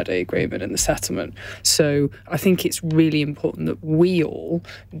Good Friday Agreement and the settlement. So I think it's really important that we all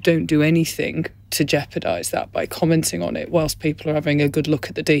don't do anything to jeopardise that by commenting on it whilst people are having a good look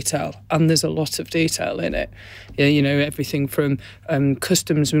at the detail. And there's a lot of detail in it. Everything from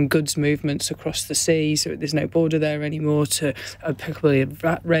customs and goods movements across the sea, so there's no border there anymore, to applicability of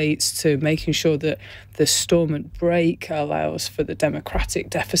VAT rates, to making sure that the stormont break allows for the democratic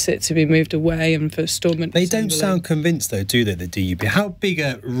deficit to be moved away and for stormont... They don't sound convinced, though, do they, the DUP? How big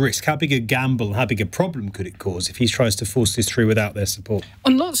a risk, how big a gamble, how big a problem could it cause if he tries to force this through without their support?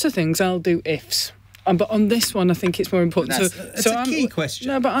 On lots of things, I'll do ifs. But on this one, I think it's more important. That's a key question.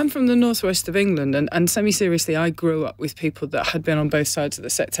 No, but I'm from the northwest of England, and semi-seriously, I grew up with people that had been on both sides of the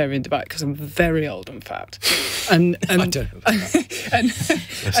sectarian debate because I'm very old and fat. And I don't know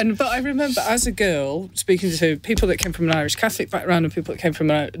that. But I remember as a girl speaking to people that came from an Irish Catholic background and people that came from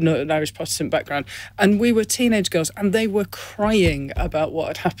an Irish Protestant background, and we were teenage girls, and they were crying about what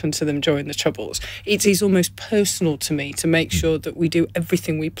had happened to them during the Troubles. It's almost personal to me to make sure that we do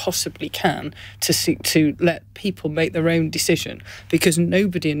everything we possibly can to let people make their own decision, because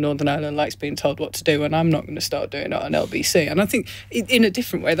nobody in Northern Ireland likes being told what to do, and I'm not going to start doing it on LBC. And I think in a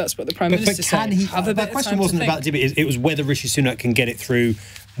different way, that's what the Prime Minister said. The question wasn't about debate, it was whether Rishi Sunak can get it through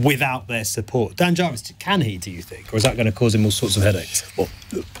without their support. Dan Jarvis, can he, do you think? Or is that going to cause him all sorts of headaches? Well,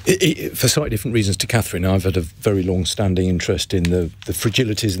 for slightly different reasons to Katherine, I've had a very long-standing interest in the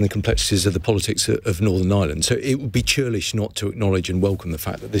fragilities and the complexities of the politics of Northern Ireland. So it would be churlish not to acknowledge and welcome the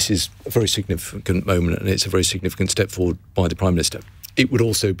fact that this is a very significant moment and it's a very significant step forward by the Prime Minister. It would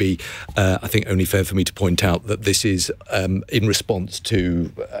also be, I think, only fair for me to point out that this is in response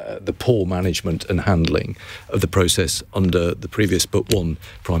to the poor management and handling of the process under the previous but one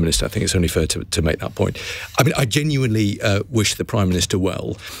Prime Minister. I think it's only fair to make that point. I mean, I genuinely wish the Prime Minister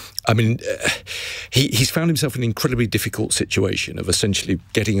well. I mean, he's found himself in an incredibly difficult situation of essentially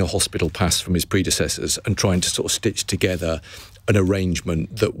getting a hospital pass from his predecessors and trying to sort of stitch together an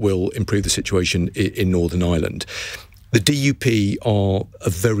arrangement that will improve the situation in Northern Ireland. The DUP are a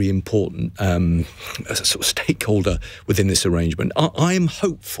very important sort of stakeholder within this arrangement. I am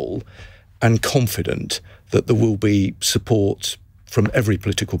hopeful and confident that there will be support from every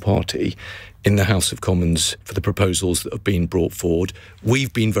political party in the House of Commons for the proposals that have been brought forward.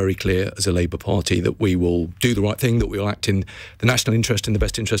 We've been very clear as a Labour Party that we will do the right thing, that we will act in the national interest, in the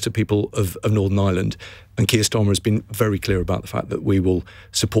best interest of people of Northern Ireland. And Keir Starmer has been very clear about the fact that we will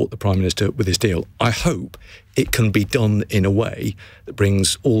support the Prime Minister with this deal. I hope it can be done in a way that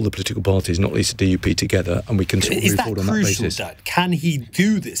brings all the political parties, not least the DUP, together, and we can sort of move forward on that basis. Is that crucial, Dad? Can he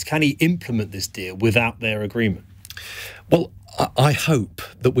do this? Can he implement this deal without their agreement? Well, I hope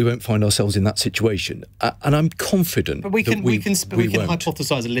that we won't find ourselves in that situation, and I'm confident. But we can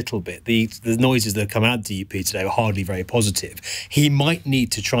hypothesise a little bit. The noises that have come out of DUP today are hardly very positive. He might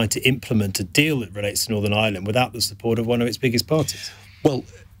need to try to implement a deal that relates to Northern Ireland without the support of one of its biggest parties. Well,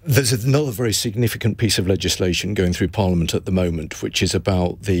 there's another very significant piece of legislation going through Parliament at the moment, which is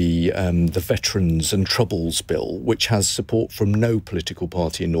about the Veterans and Troubles Bill, which has support from no political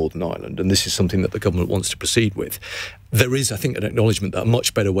party in Northern Ireland, and this is something that the government wants to proceed with. There is, I think, an acknowledgement that a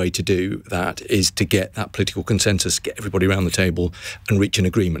much better way to do that is to get that political consensus, get everybody around the table and reach an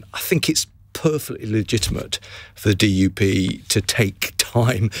agreement. I think it's perfectly legitimate for the DUP to take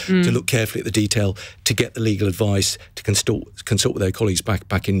time to look carefully at the detail, to get the legal advice, to consult with their colleagues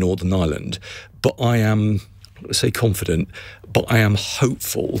back in Northern Ireland. But I am, I'm not going to say confident, but I am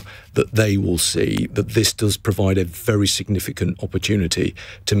hopeful that they will see that this does provide a very significant opportunity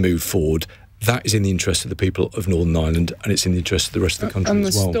to move forward. That is in the interest of the people of Northern Ireland, and it's in the interest of the rest of the country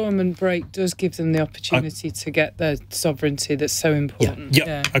as well. And the stormont break does give them the opportunity to get their sovereignty that's so important.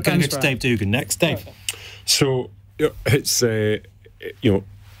 Yeah. I'm going to go to Dave Dugan next. Dave. So it's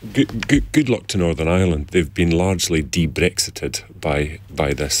good luck to Northern Ireland. They've been largely de-Brexited by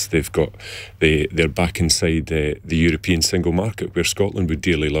this. They're back inside the European single market, where Scotland would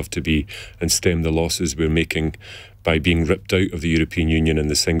dearly love to be, and stem the losses we're making by being ripped out of the European Union and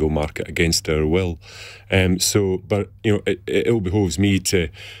the single market against our will. But it ill behoves me to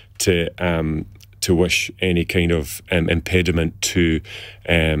wish any kind of impediment to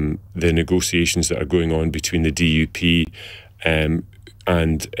the negotiations that are going on between the DUP and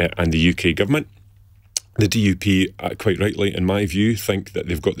the UK government. The DUP, quite rightly, in my view, think that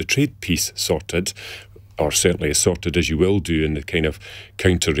they've got the trade piece sorted, or certainly as sorted as you will do in the kind of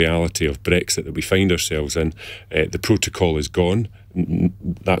counter-reality of Brexit that we find ourselves in. The protocol is gone.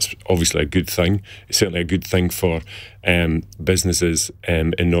 That's obviously a good thing. It's certainly a good thing for businesses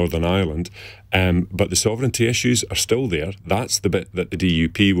in Northern Ireland. But the sovereignty issues are still there. That's the bit that the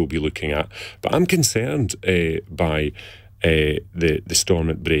DUP will be looking at. But I'm concerned by the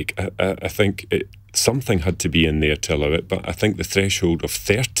Stormont break. I think something had to be in there to allow it, but I think the threshold of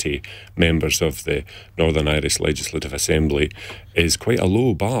 30 members of the Northern Irish Legislative Assembly is quite a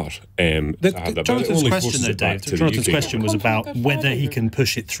low bar. Jonathan's question, though, Dave, Jonathan's question was about whether he can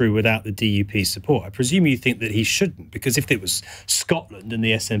push it through without the DUP support. I presume you think that he shouldn't, because if it was Scotland and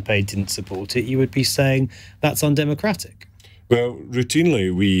the SNP didn't support it, you would be saying that's undemocratic. Well,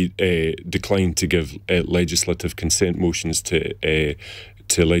 routinely we decline to give legislative consent motions to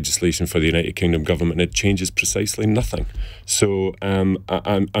legislation for the United Kingdom government, and it changes precisely nothing. So I'm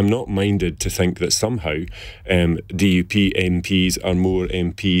not minded to think that somehow DUP MPs are more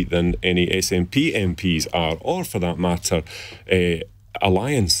MP than any SNP MPs are, or for that matter,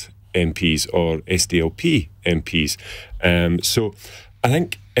 Alliance MPs or SDLP MPs. So I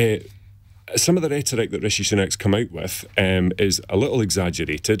think some of the rhetoric that Rishi Sunak's come out with is a little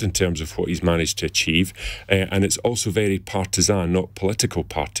exaggerated in terms of what he's managed to achieve, and it's also very partisan, not political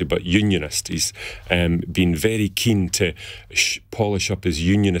party, but unionist. He's been very keen to polish up his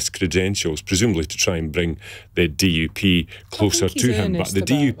unionist credentials, presumably to try and bring the DUP closer to him. But the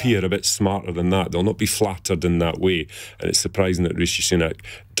DUP are a bit smarter than that. They'll not be flattered in that way, and it's surprising that Rishi Sunak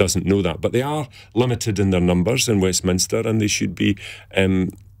doesn't know that. But they are limited in their numbers in Westminster, and they should be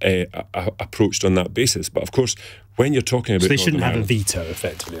approached on that basis. But of course, when you're talking about... So they shouldn't have a veto,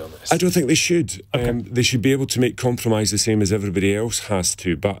 effectively, on this? I don't think they should. Okay. They should be able to make compromise the same as everybody else has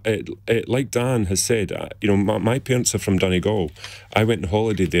to. But like Dan has said, my parents are from Donegal. I went on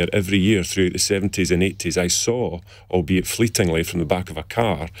holiday there every year throughout the 70s and 80s. I saw, albeit fleetingly from the back of a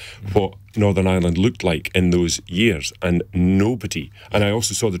car, what Northern Ireland looked like in those years, and nobody, and I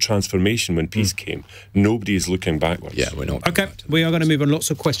also saw the transformation when peace came. Nobody is looking backwards. Yeah, we're not. Okay, we are going to move on. Lots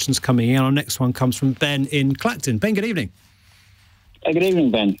of questions coming in. Our next one comes from Ben in Clacton. Ben, good evening. Good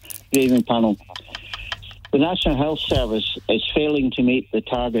evening, Ben. Good evening, panel. The National Health Service is failing to meet the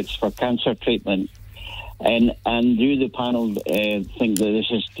targets for cancer treatment, and do the panel think that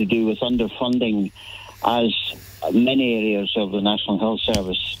this is to do with underfunding, as many areas of the National Health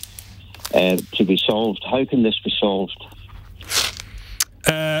Service to be solved? How can this be solved?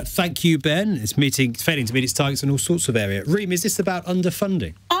 Thank you, Ben. It's failing to meet its targets in all sorts of areas. Reem, is this about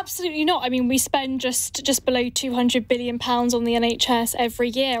underfunding? Absolutely not. I mean, we spend just below £200 billion on the NHS every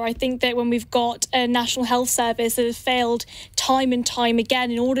year. I think that when we've got a National Health Service that has failed time and time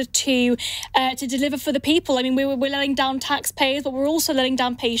again in order to deliver for the people, I mean, we're letting down taxpayers, but we're also letting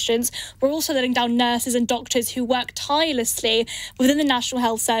down patients. We're also letting down nurses and doctors who work tirelessly within the National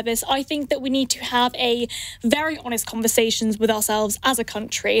Health Service. I think that we need to have a very honest conversations with ourselves as a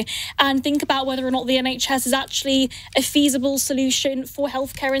country and think about whether or not the NHS is actually a feasible solution for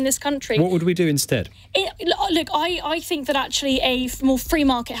healthcare in this country. What would we do instead? Look, I think that actually a more free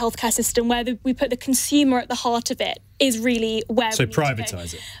market healthcare system where we put the consumer at the heart of it is really where we need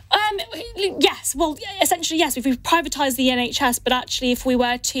privatise it? Yes, well, essentially, yes. If we privatise the NHS, but actually if we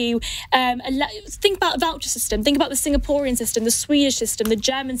were to think about a voucher system, think about the Singaporean system, the Swedish system, the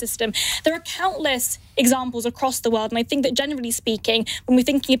German system. There are countless examples across the world, and I think that generally speaking, when we're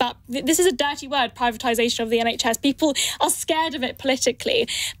thinking about, this is a dirty word, privatisation of the NHS, people are scared of it politically,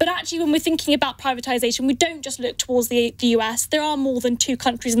 but actually when we're thinking about privatisation, we don't just look towards the US. There are more than 2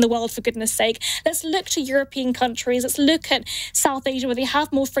 countries in the world, for goodness sake. Let's look to European countries. Let's look at South Asia, where they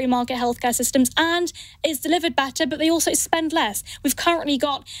have more free market healthcare systems and it's delivered better, but they also spend less. We've currently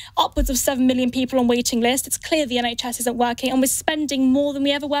got upwards of 7 million people on waiting lists. It's clear the NHS isn't working, and we're spending more than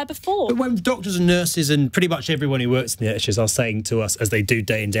we ever were before. But when doctors and nurses and pretty much everyone who works in the NHS are saying to us, as they do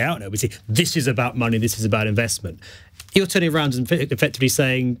day in, day out now, we say, this is about money, this is about investment, you're turning around and effectively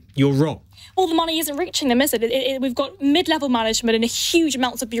saying you're wrong. all the money isn't reaching them, is it? We've got mid-level management and a huge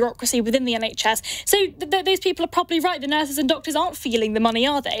amounts of bureaucracy within the NHS. So those people are probably right. The nurses and doctors aren't feeling the money,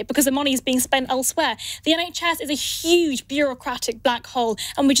 are they? Because the money is being spent elsewhere. The NHS is a huge bureaucratic black hole,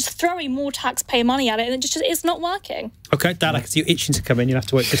 and we're just throwing more taxpayer money at it, and it's not working. OK, Dan, I can see you itching to come in. You'll have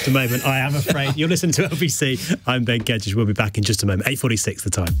to wait just a moment, I am afraid. You're listening to LBC. I'm Ben Kentish. We'll be back in just a moment. 8:46 the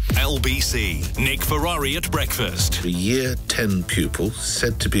time. LBC, Nick Ferrari at breakfast. A year 10 pupil,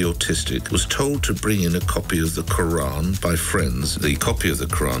 said to be autistic, was told to bring in a copy of the Quran by friends. The copy of the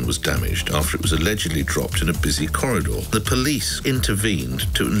Quran was damaged after it was allegedly dropped in a busy corridor. The police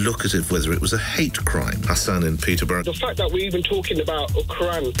intervened to look at it whether it was a hate crime. Hassan in Peterborough. The fact that we're even talking about a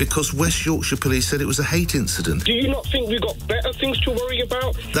Quran. Because West Yorkshire police said it was a hate incident. Do you not think we've got better things to worry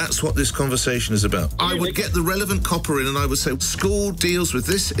about? That's what this conversation is about. I would get the relevant copper in and I would say school deals with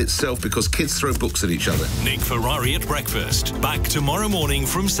this itself because kids throw books at each other. Nick Ferrari at breakfast. Back tomorrow morning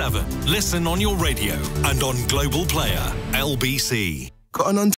from 7. Listen on your radio and on Global Player. LBC.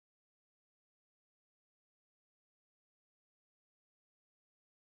 Got an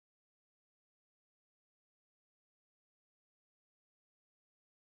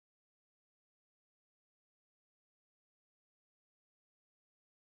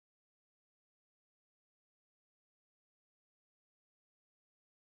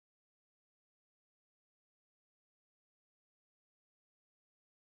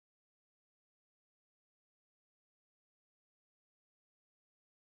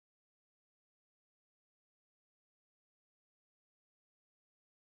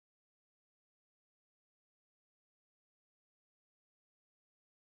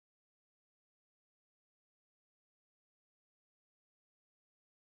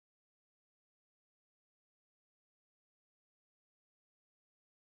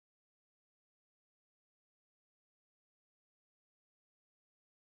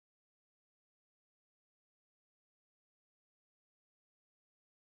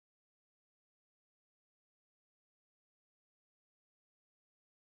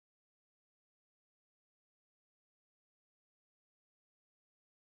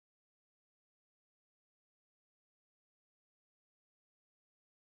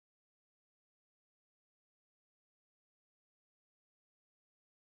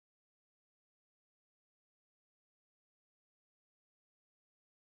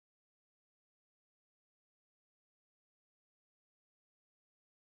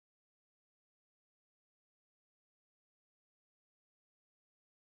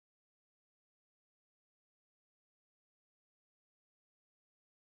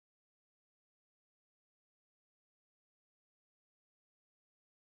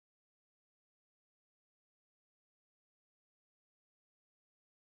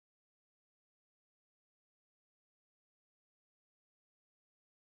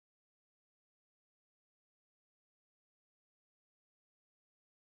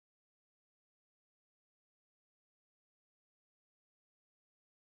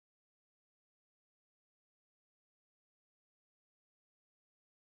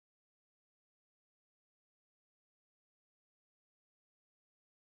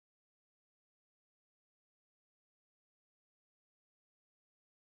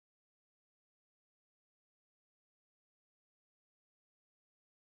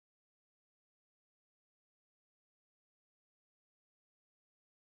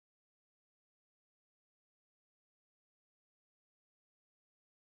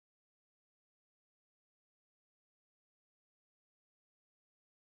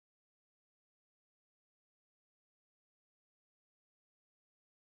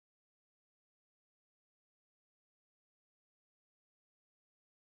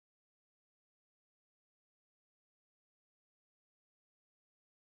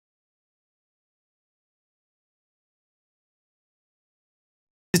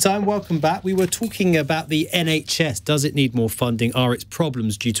Time. Welcome back. We were talking about the NHS. Does it need more funding? Are its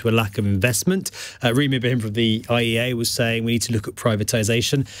problems due to a lack of investment? Reem Ibrahim from the IEA was saying we need to look at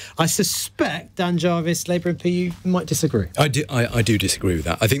privatisation. I suspect, Dan Jarvis, Labour MP, you might disagree. I do disagree with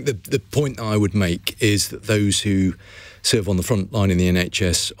that. I think the point I would make is that those who serve on the front line in the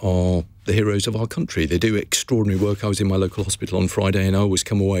NHS are the heroes of our country. They do extraordinary work. I was in my local hospital on Friday and I always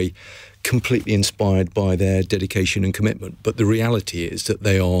come away completely inspired by their dedication and commitment. But the reality is that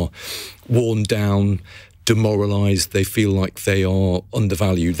they are worn down, demoralised, they feel like they are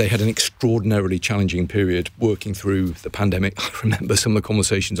undervalued. They had an extraordinarily challenging period working through the pandemic. I remember some of the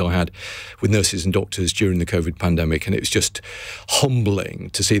conversations I had with nurses and doctors during the COVID pandemic, and it was just humbling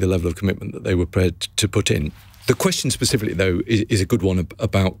to see the level of commitment that they were prepared to put in. The question specifically, though, is a good one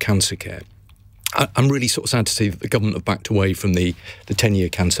about cancer care. I'm really sort of sad to see that the government have backed away from the 10-year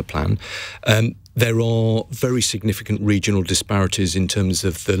cancer plan. There are very significant regional disparities in terms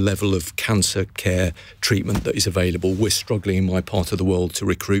of the level of cancer care treatment that is available. We're struggling in my part of the world to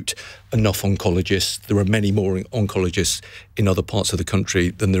recruit enough oncologists. There are many more oncologists in other parts of the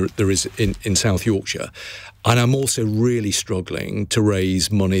country than there is in South Yorkshire. And I'm also really struggling to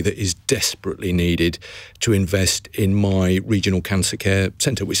raise money that is desperately needed to invest in my regional cancer care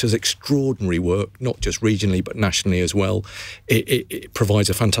centre, which does extraordinary work, not just regionally, but nationally as well. It provides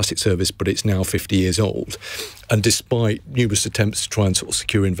a fantastic service, but it's now 50 years old. And despite numerous attempts to try and sort of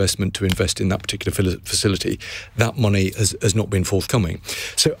secure investment to invest in that particular facility, that money has not been forthcoming.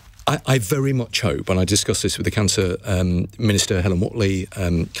 So I very much hope, and I discussed this with the Cancer Minister, Helen Whatley,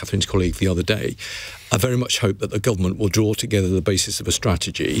 Katherine's colleague, the other day, I very much hope that the government will draw together the basis of a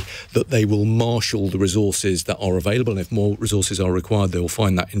strategy, that they will marshal the resources that are available, and if more resources are required, they will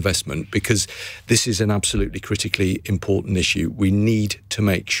find that investment, because this is an absolutely critically important issue. We need to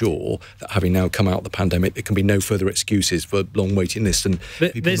make sure that, having now come out of the pandemic, there can be no further excuses for long waiting lists and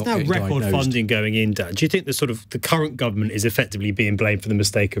there's now record funding going in, Dan. Do you think the current government is effectively being blamed for the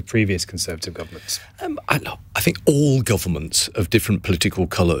mistake of previous Conservative governments? I think all governments of different political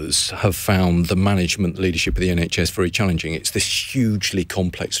colours have found the management leadership of the NHS very challenging. It's this hugely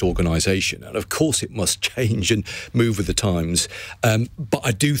complex organisation, and of course it must change and move with the times. But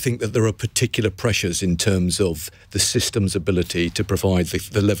I do think that there are particular pressures in terms of the system's ability to provide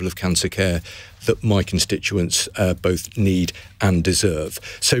the level of cancer care that my constituents both need and deserve.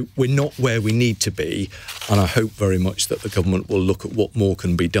 So we're not where we need to be, and I hope very much that the government will look at what more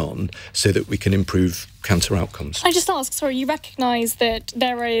can be done so that we can improve cancer outcomes. I just ask, sorry, you recognise that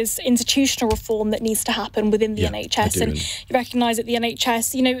there is institutional reform that needs to happen within the NHS, and you recognise that the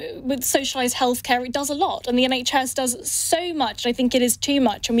NHS, with socialised healthcare, it does a lot, and the NHS does so much, and I think it is too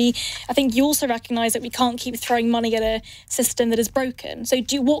much, and I think you also recognise that we can't keep throwing money at a system that is broken. So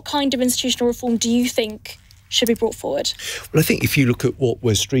what kind of institutional reform do you think should be brought forward? Well, I think if you look at what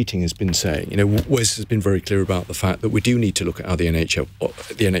Wes Streeting has been saying, Wes has been very clear about the fact that we do need to look at how the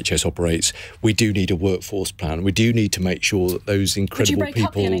NHS operates. We do need a workforce plan. We do need to make sure that those incredible people... Would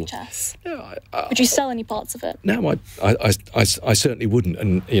you break up the NHS? No, would you sell any parts of it? No, I certainly wouldn't.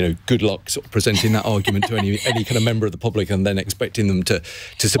 And, good luck sort of presenting that argument to any kind of member of the public and then expecting them to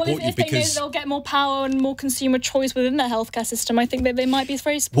support you, because... If they know they'll get more power and more consumer choice within their healthcare system, I think that they might be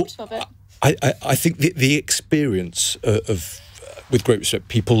very supportive of it. I think the experience with great respect,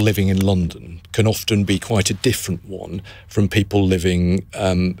 people living in London can often be quite a different one from people living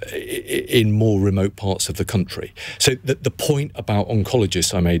in more remote parts of the country. So the point about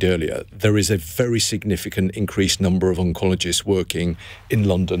oncologists I made earlier, there is a very significant increased number of oncologists working in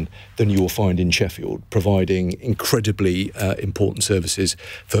London than you will find in Sheffield, providing incredibly important services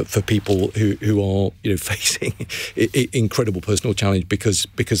for people who are facing incredible personal challenge because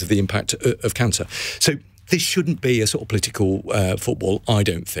of the impact of cancer. So this shouldn't be a sort of political football, I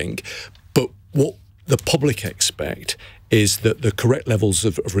don't think. But what the public expect is that the correct levels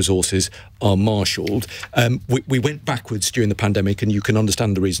of resources are marshalled. We went backwards during the pandemic, and you can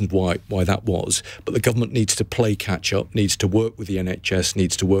understand the reasons why that was. But the government needs to play catch-up, needs to work with the NHS,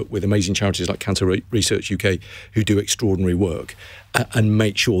 needs to work with amazing charities like Cancer Research UK, who do extraordinary work, and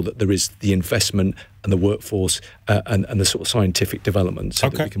make sure that there is the investment and the workforce and the sort of scientific development so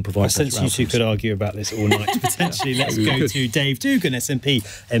that we can provide better outcomes. I sense you two could argue about this all night, potentially. Let's go to Dave Dugan, SNP,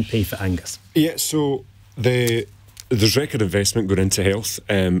 MP for Angus. Yeah, so there's record investment going into health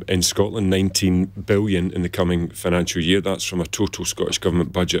in Scotland, 19 billion in the coming financial year. That's from a total Scottish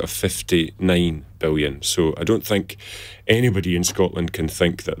Government budget of 59 billion. So I don't think anybody in Scotland can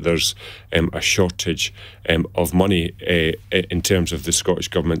think that there's a shortage of money in terms of the Scottish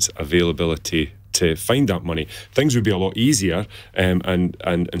Government's availability to find that money. Things would be a lot easier, and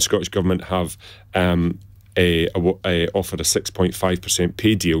Scottish Government have offered a 6.5%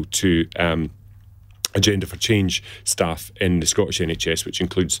 pay deal to Agenda for Change staff in the Scottish NHS, which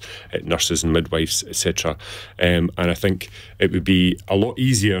includes nurses and midwives, etc. And I think it would be a lot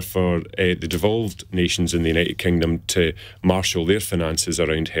easier for the devolved nations in the United Kingdom to marshal their finances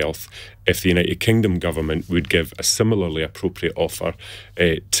around health if the United Kingdom government would give a similarly appropriate offer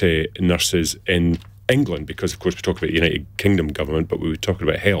to nurses in England, because of course we talk about the United Kingdom government, but we were talking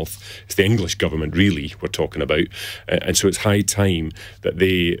about health. It's the English government really we're talking about, and so it's high time that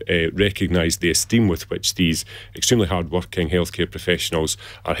they recognise the esteem with which these extremely hard-working healthcare professionals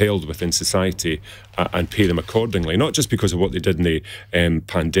are held within society and pay them accordingly, not just because of what they did in the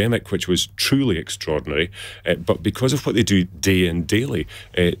pandemic, which was truly extraordinary, but because of what they do day in daily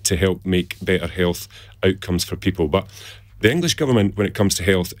to help make better health outcomes for people. But The English government, when it comes to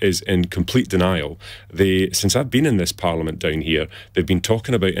health, is in complete denial. Since I've been in this parliament down here, they've been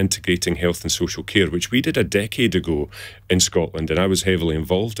talking about integrating health and social care, which we did a decade ago in Scotland, and I was heavily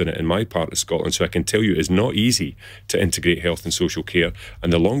involved in it in my part of Scotland, so I can tell you it's not easy to integrate health and social care,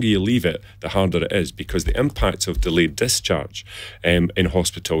 and the longer you leave it, the harder it is, because the impact of delayed discharge in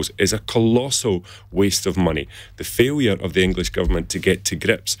hospitals is a colossal waste of money. The failure of the English government to get to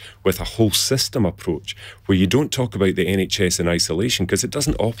grips with a whole system approach, where you don't talk about the NHS in isolation, because it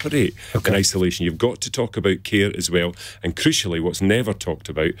doesn't operate in isolation. You've got to talk about care as well, and crucially, what's never talked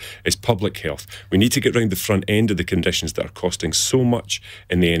about is public health. We need to get round the front end of the conditions that are costing so much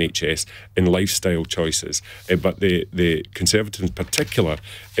in the NHS in lifestyle choices. But the Conservatives in particular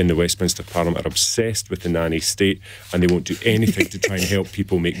in the Westminster Parliament are obsessed with the nanny state, and they won't do anything to try and help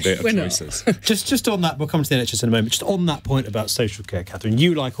people make better choices. Just on that, we'll come to the NHS in a moment. Just on that point about social care, Katherine,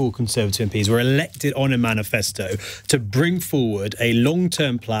 you, like all Conservative MPs, were elected on a manifesto to bring forward a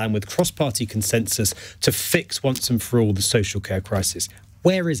long-term plan with cross-party consensus to fix once and for all the social care crisis.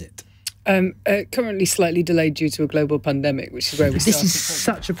 Where is it? Currently slightly delayed due to a global pandemic, which is where we started. This is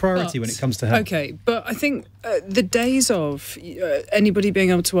such a priority when it comes to health. Okay, but I think the days of anybody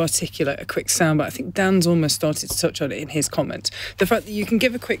being able to articulate a quick soundbite, I think Dan's almost started to touch on it in his comment. The fact that you can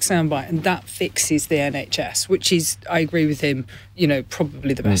give a quick soundbite and that fixes the NHS, which is, I agree with him,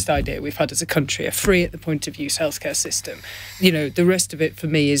 probably the best idea we've had as a country, a free at the point of use healthcare system. The rest of it for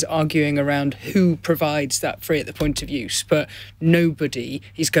me is arguing around who provides that free at the point of use, but nobody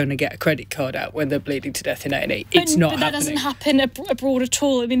is going to get a credit card out when they're bleeding to death in A&E. It's not happening. But that doesn't happen abroad at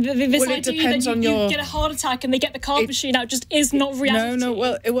all. I mean, this idea that you get a heart attack and they get the card machine out just is not reality.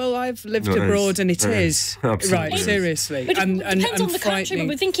 No. Well, I've lived abroad and it is. Right, seriously. It depends on the country, but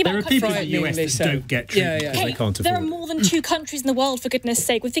we're thinking about countries. There are people in the US that don't get treatment because they can't afford it. There are more than 2 countries in the world, for goodness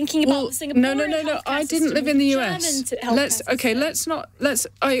sake. We're thinking about the Singaporean No. I didn't live in the US.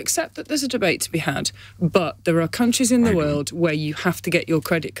 I accept that there's a debate to be had, but there are countries in the world where you have to get your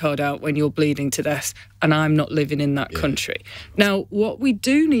credit card out when you're bleeding to death, and I'm not living in that country. Now, what we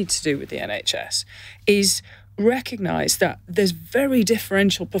do need to do with the NHS is recognise that there's very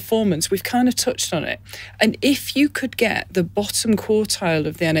differential performance. We've kind of touched on it. And if you could get the bottom quartile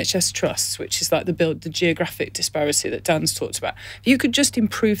of the NHS trusts, which is like the geographic disparity that Dan's talked about, if you could just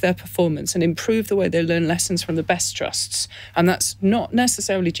improve their performance and improve the way they learn lessons from the best trusts, and that's not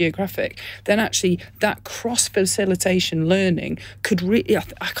necessarily geographic, then actually that cross-facilitation learning could really...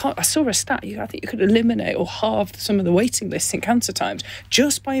 I saw a stat, I think you could eliminate or halve some of the waiting lists in cancer times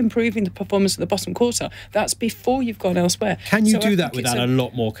just by improving the performance of the bottom quartile. That's before you've gone elsewhere. Can you do that without a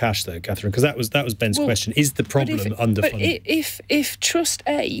lot more cash, though, Katherine? Because that was Ben's question. Is the problem underfunding? But if Trust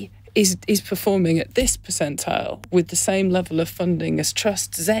A is performing at this percentile with the same level of funding as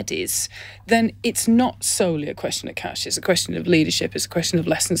Trust Z is, then it's not solely a question of cash. It's a question of leadership. It's a question of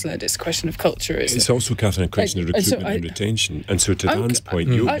lessons learned. It's a question of culture. It's also, Katherine, a question of recruitment and retention. And so to Dan's point,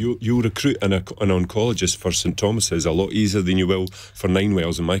 you'll recruit an oncologist for St Thomas's a lot easier than you will for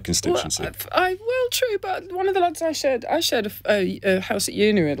Ninewells in my constituency. True, but one of the lads I shared a house at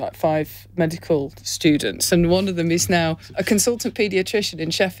uni with like 5 medical students, and one of them is now a consultant paediatrician in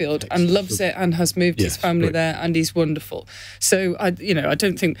Sheffield and loves it and has moved his family there, and he's wonderful. So I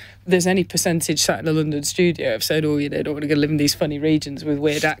don't think there's any percentage sat in a London studio have said, don't want to go live in these funny regions with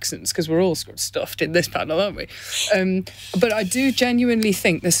weird accents, because we're all stuffed in this panel, aren't we? But I do genuinely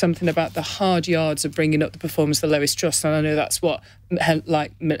think there's something about the hard yards of bringing up the performance of the lowest trust, and I know that's what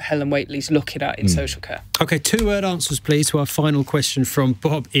Helen Whately's looking at in social care. OK, 2-word answers, please, to our final question from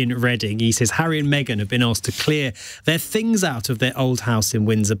Bob in Reading. He says, Harry and Meghan have been asked to clear their things out of their old house in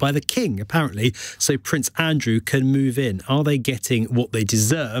Windsor by the King, apparently, so Prince Andrew can move in. Are they getting what they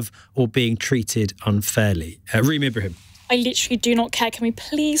deserve or being treated unfairly? Reem Ibrahim. I literally do not care. Can we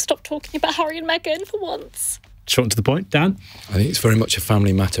please stop talking about Harry and Meghan for once? Short to the point. Dan? I think it's very much a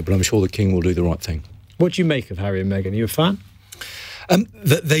family matter, but I'm sure the King will do the right thing. What do you make of Harry and Meghan? Are you a fan?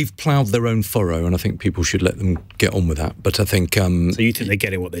 They've ploughed their own furrow, and I think people should let them get on with that. But I think so. You think they're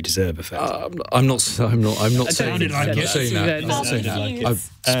getting what they deserve? I'm not saying that. I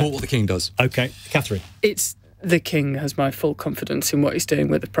support what the King does. OK, Katherine. It's the King has my full confidence in what he's doing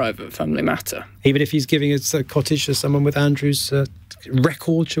with a private family matter. Even if he's giving us a cottage to someone with Andrew's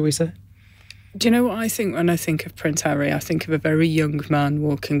record, shall we say? Do you know what I think when I think of Prince Harry? I think of a very young man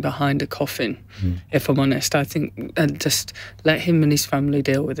walking behind a coffin, if I'm honest. I think just let him and his family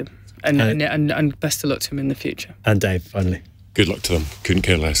deal with him. And best of luck to him in the future. And Dave, finally. Good luck to them. Couldn't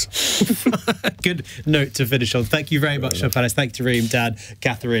care less. Good note to finish on. Thank you very much, panelists. Thank you to Reem, Dan,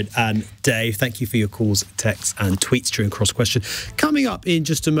 Katherine and Dave. Thank you for your calls, texts and tweets during Cross Question. Coming up in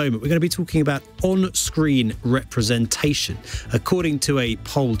just a moment, we're going to be talking about on-screen representation. According to a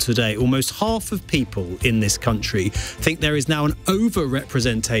poll today, almost half of people in this country think there is now an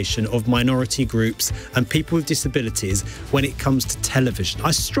over-representation of minority groups and people with disabilities when it comes to television.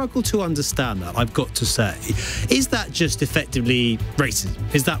 I struggle to understand that, I've got to say. Is that just effectively racism?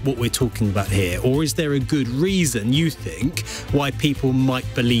 Is that what we're talking about here? Or is there a good reason, you think, why people might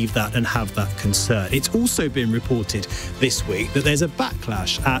believe that and have that concern? It's also been reported this week that there's a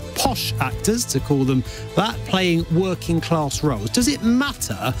backlash at posh actors, to call them that, playing working class roles. Does it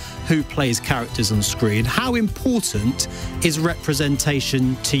matter who plays characters on screen? How important is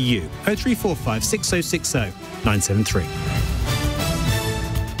representation to you? 0345 6060 973.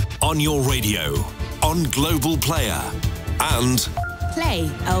 On your radio, on Global Player, and Play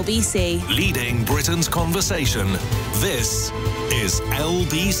LBC. leading Britain's conversation. This is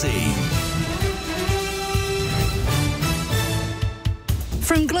LBC.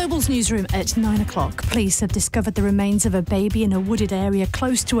 From Global's newsroom at 9 o'clock, police have discovered the remains of a baby in a wooded area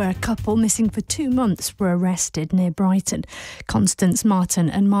close to where a couple missing for 2 months were arrested near Brighton. Constance Martin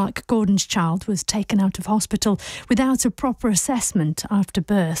and Mark Gordon's child was taken out of hospital without a proper assessment after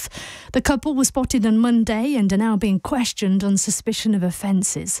birth. The couple were spotted on Monday and are now being questioned on suspicion of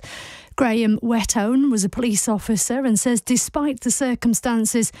offences. Graham Wetone was a police officer and says despite the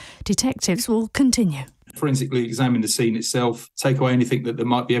circumstances, detectives will continue. Forensically examine the scene itself, take away anything that there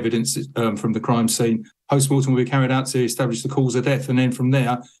might be evidence from the crime scene. Post-mortem will be carried out to establish the cause of death, and then from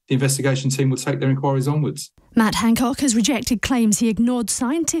there, the investigation team will take their inquiries onwards. Matt Hancock has rejected claims he ignored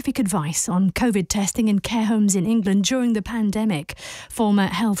scientific advice on COVID testing in care homes in England during the pandemic. Former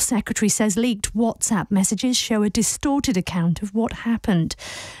Health Secretary says leaked WhatsApp messages show a distorted account of what happened.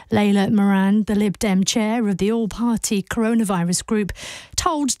 Layla Moran, the Lib Dem chair of the all-party coronavirus group,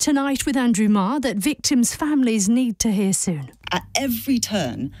 told Tonight with Andrew Marr that victims' families need to hear soon. At every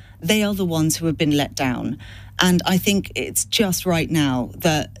turn, they are the ones who have been let down. And I think it's just right now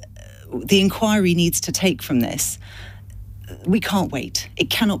that the inquiry needs to take from this. We can't wait. It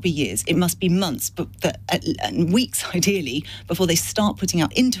cannot be years. It must be months, and weeks ideally, before they start putting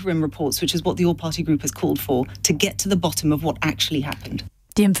out interim reports, which is what the all-party group has called for, to get to the bottom of what actually happened.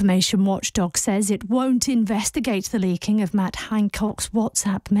 The information watchdog says it won't investigate the leaking of Matt Hancock's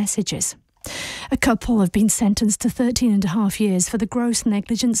WhatsApp messages. A couple have been sentenced to 13.5 years for the gross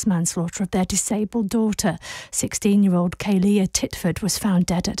negligence manslaughter of their disabled daughter. 16-year-old Kayleah Titford was found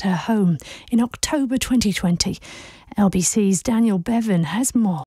dead at her home in October 2020. LBC's Daniel Bevan has more.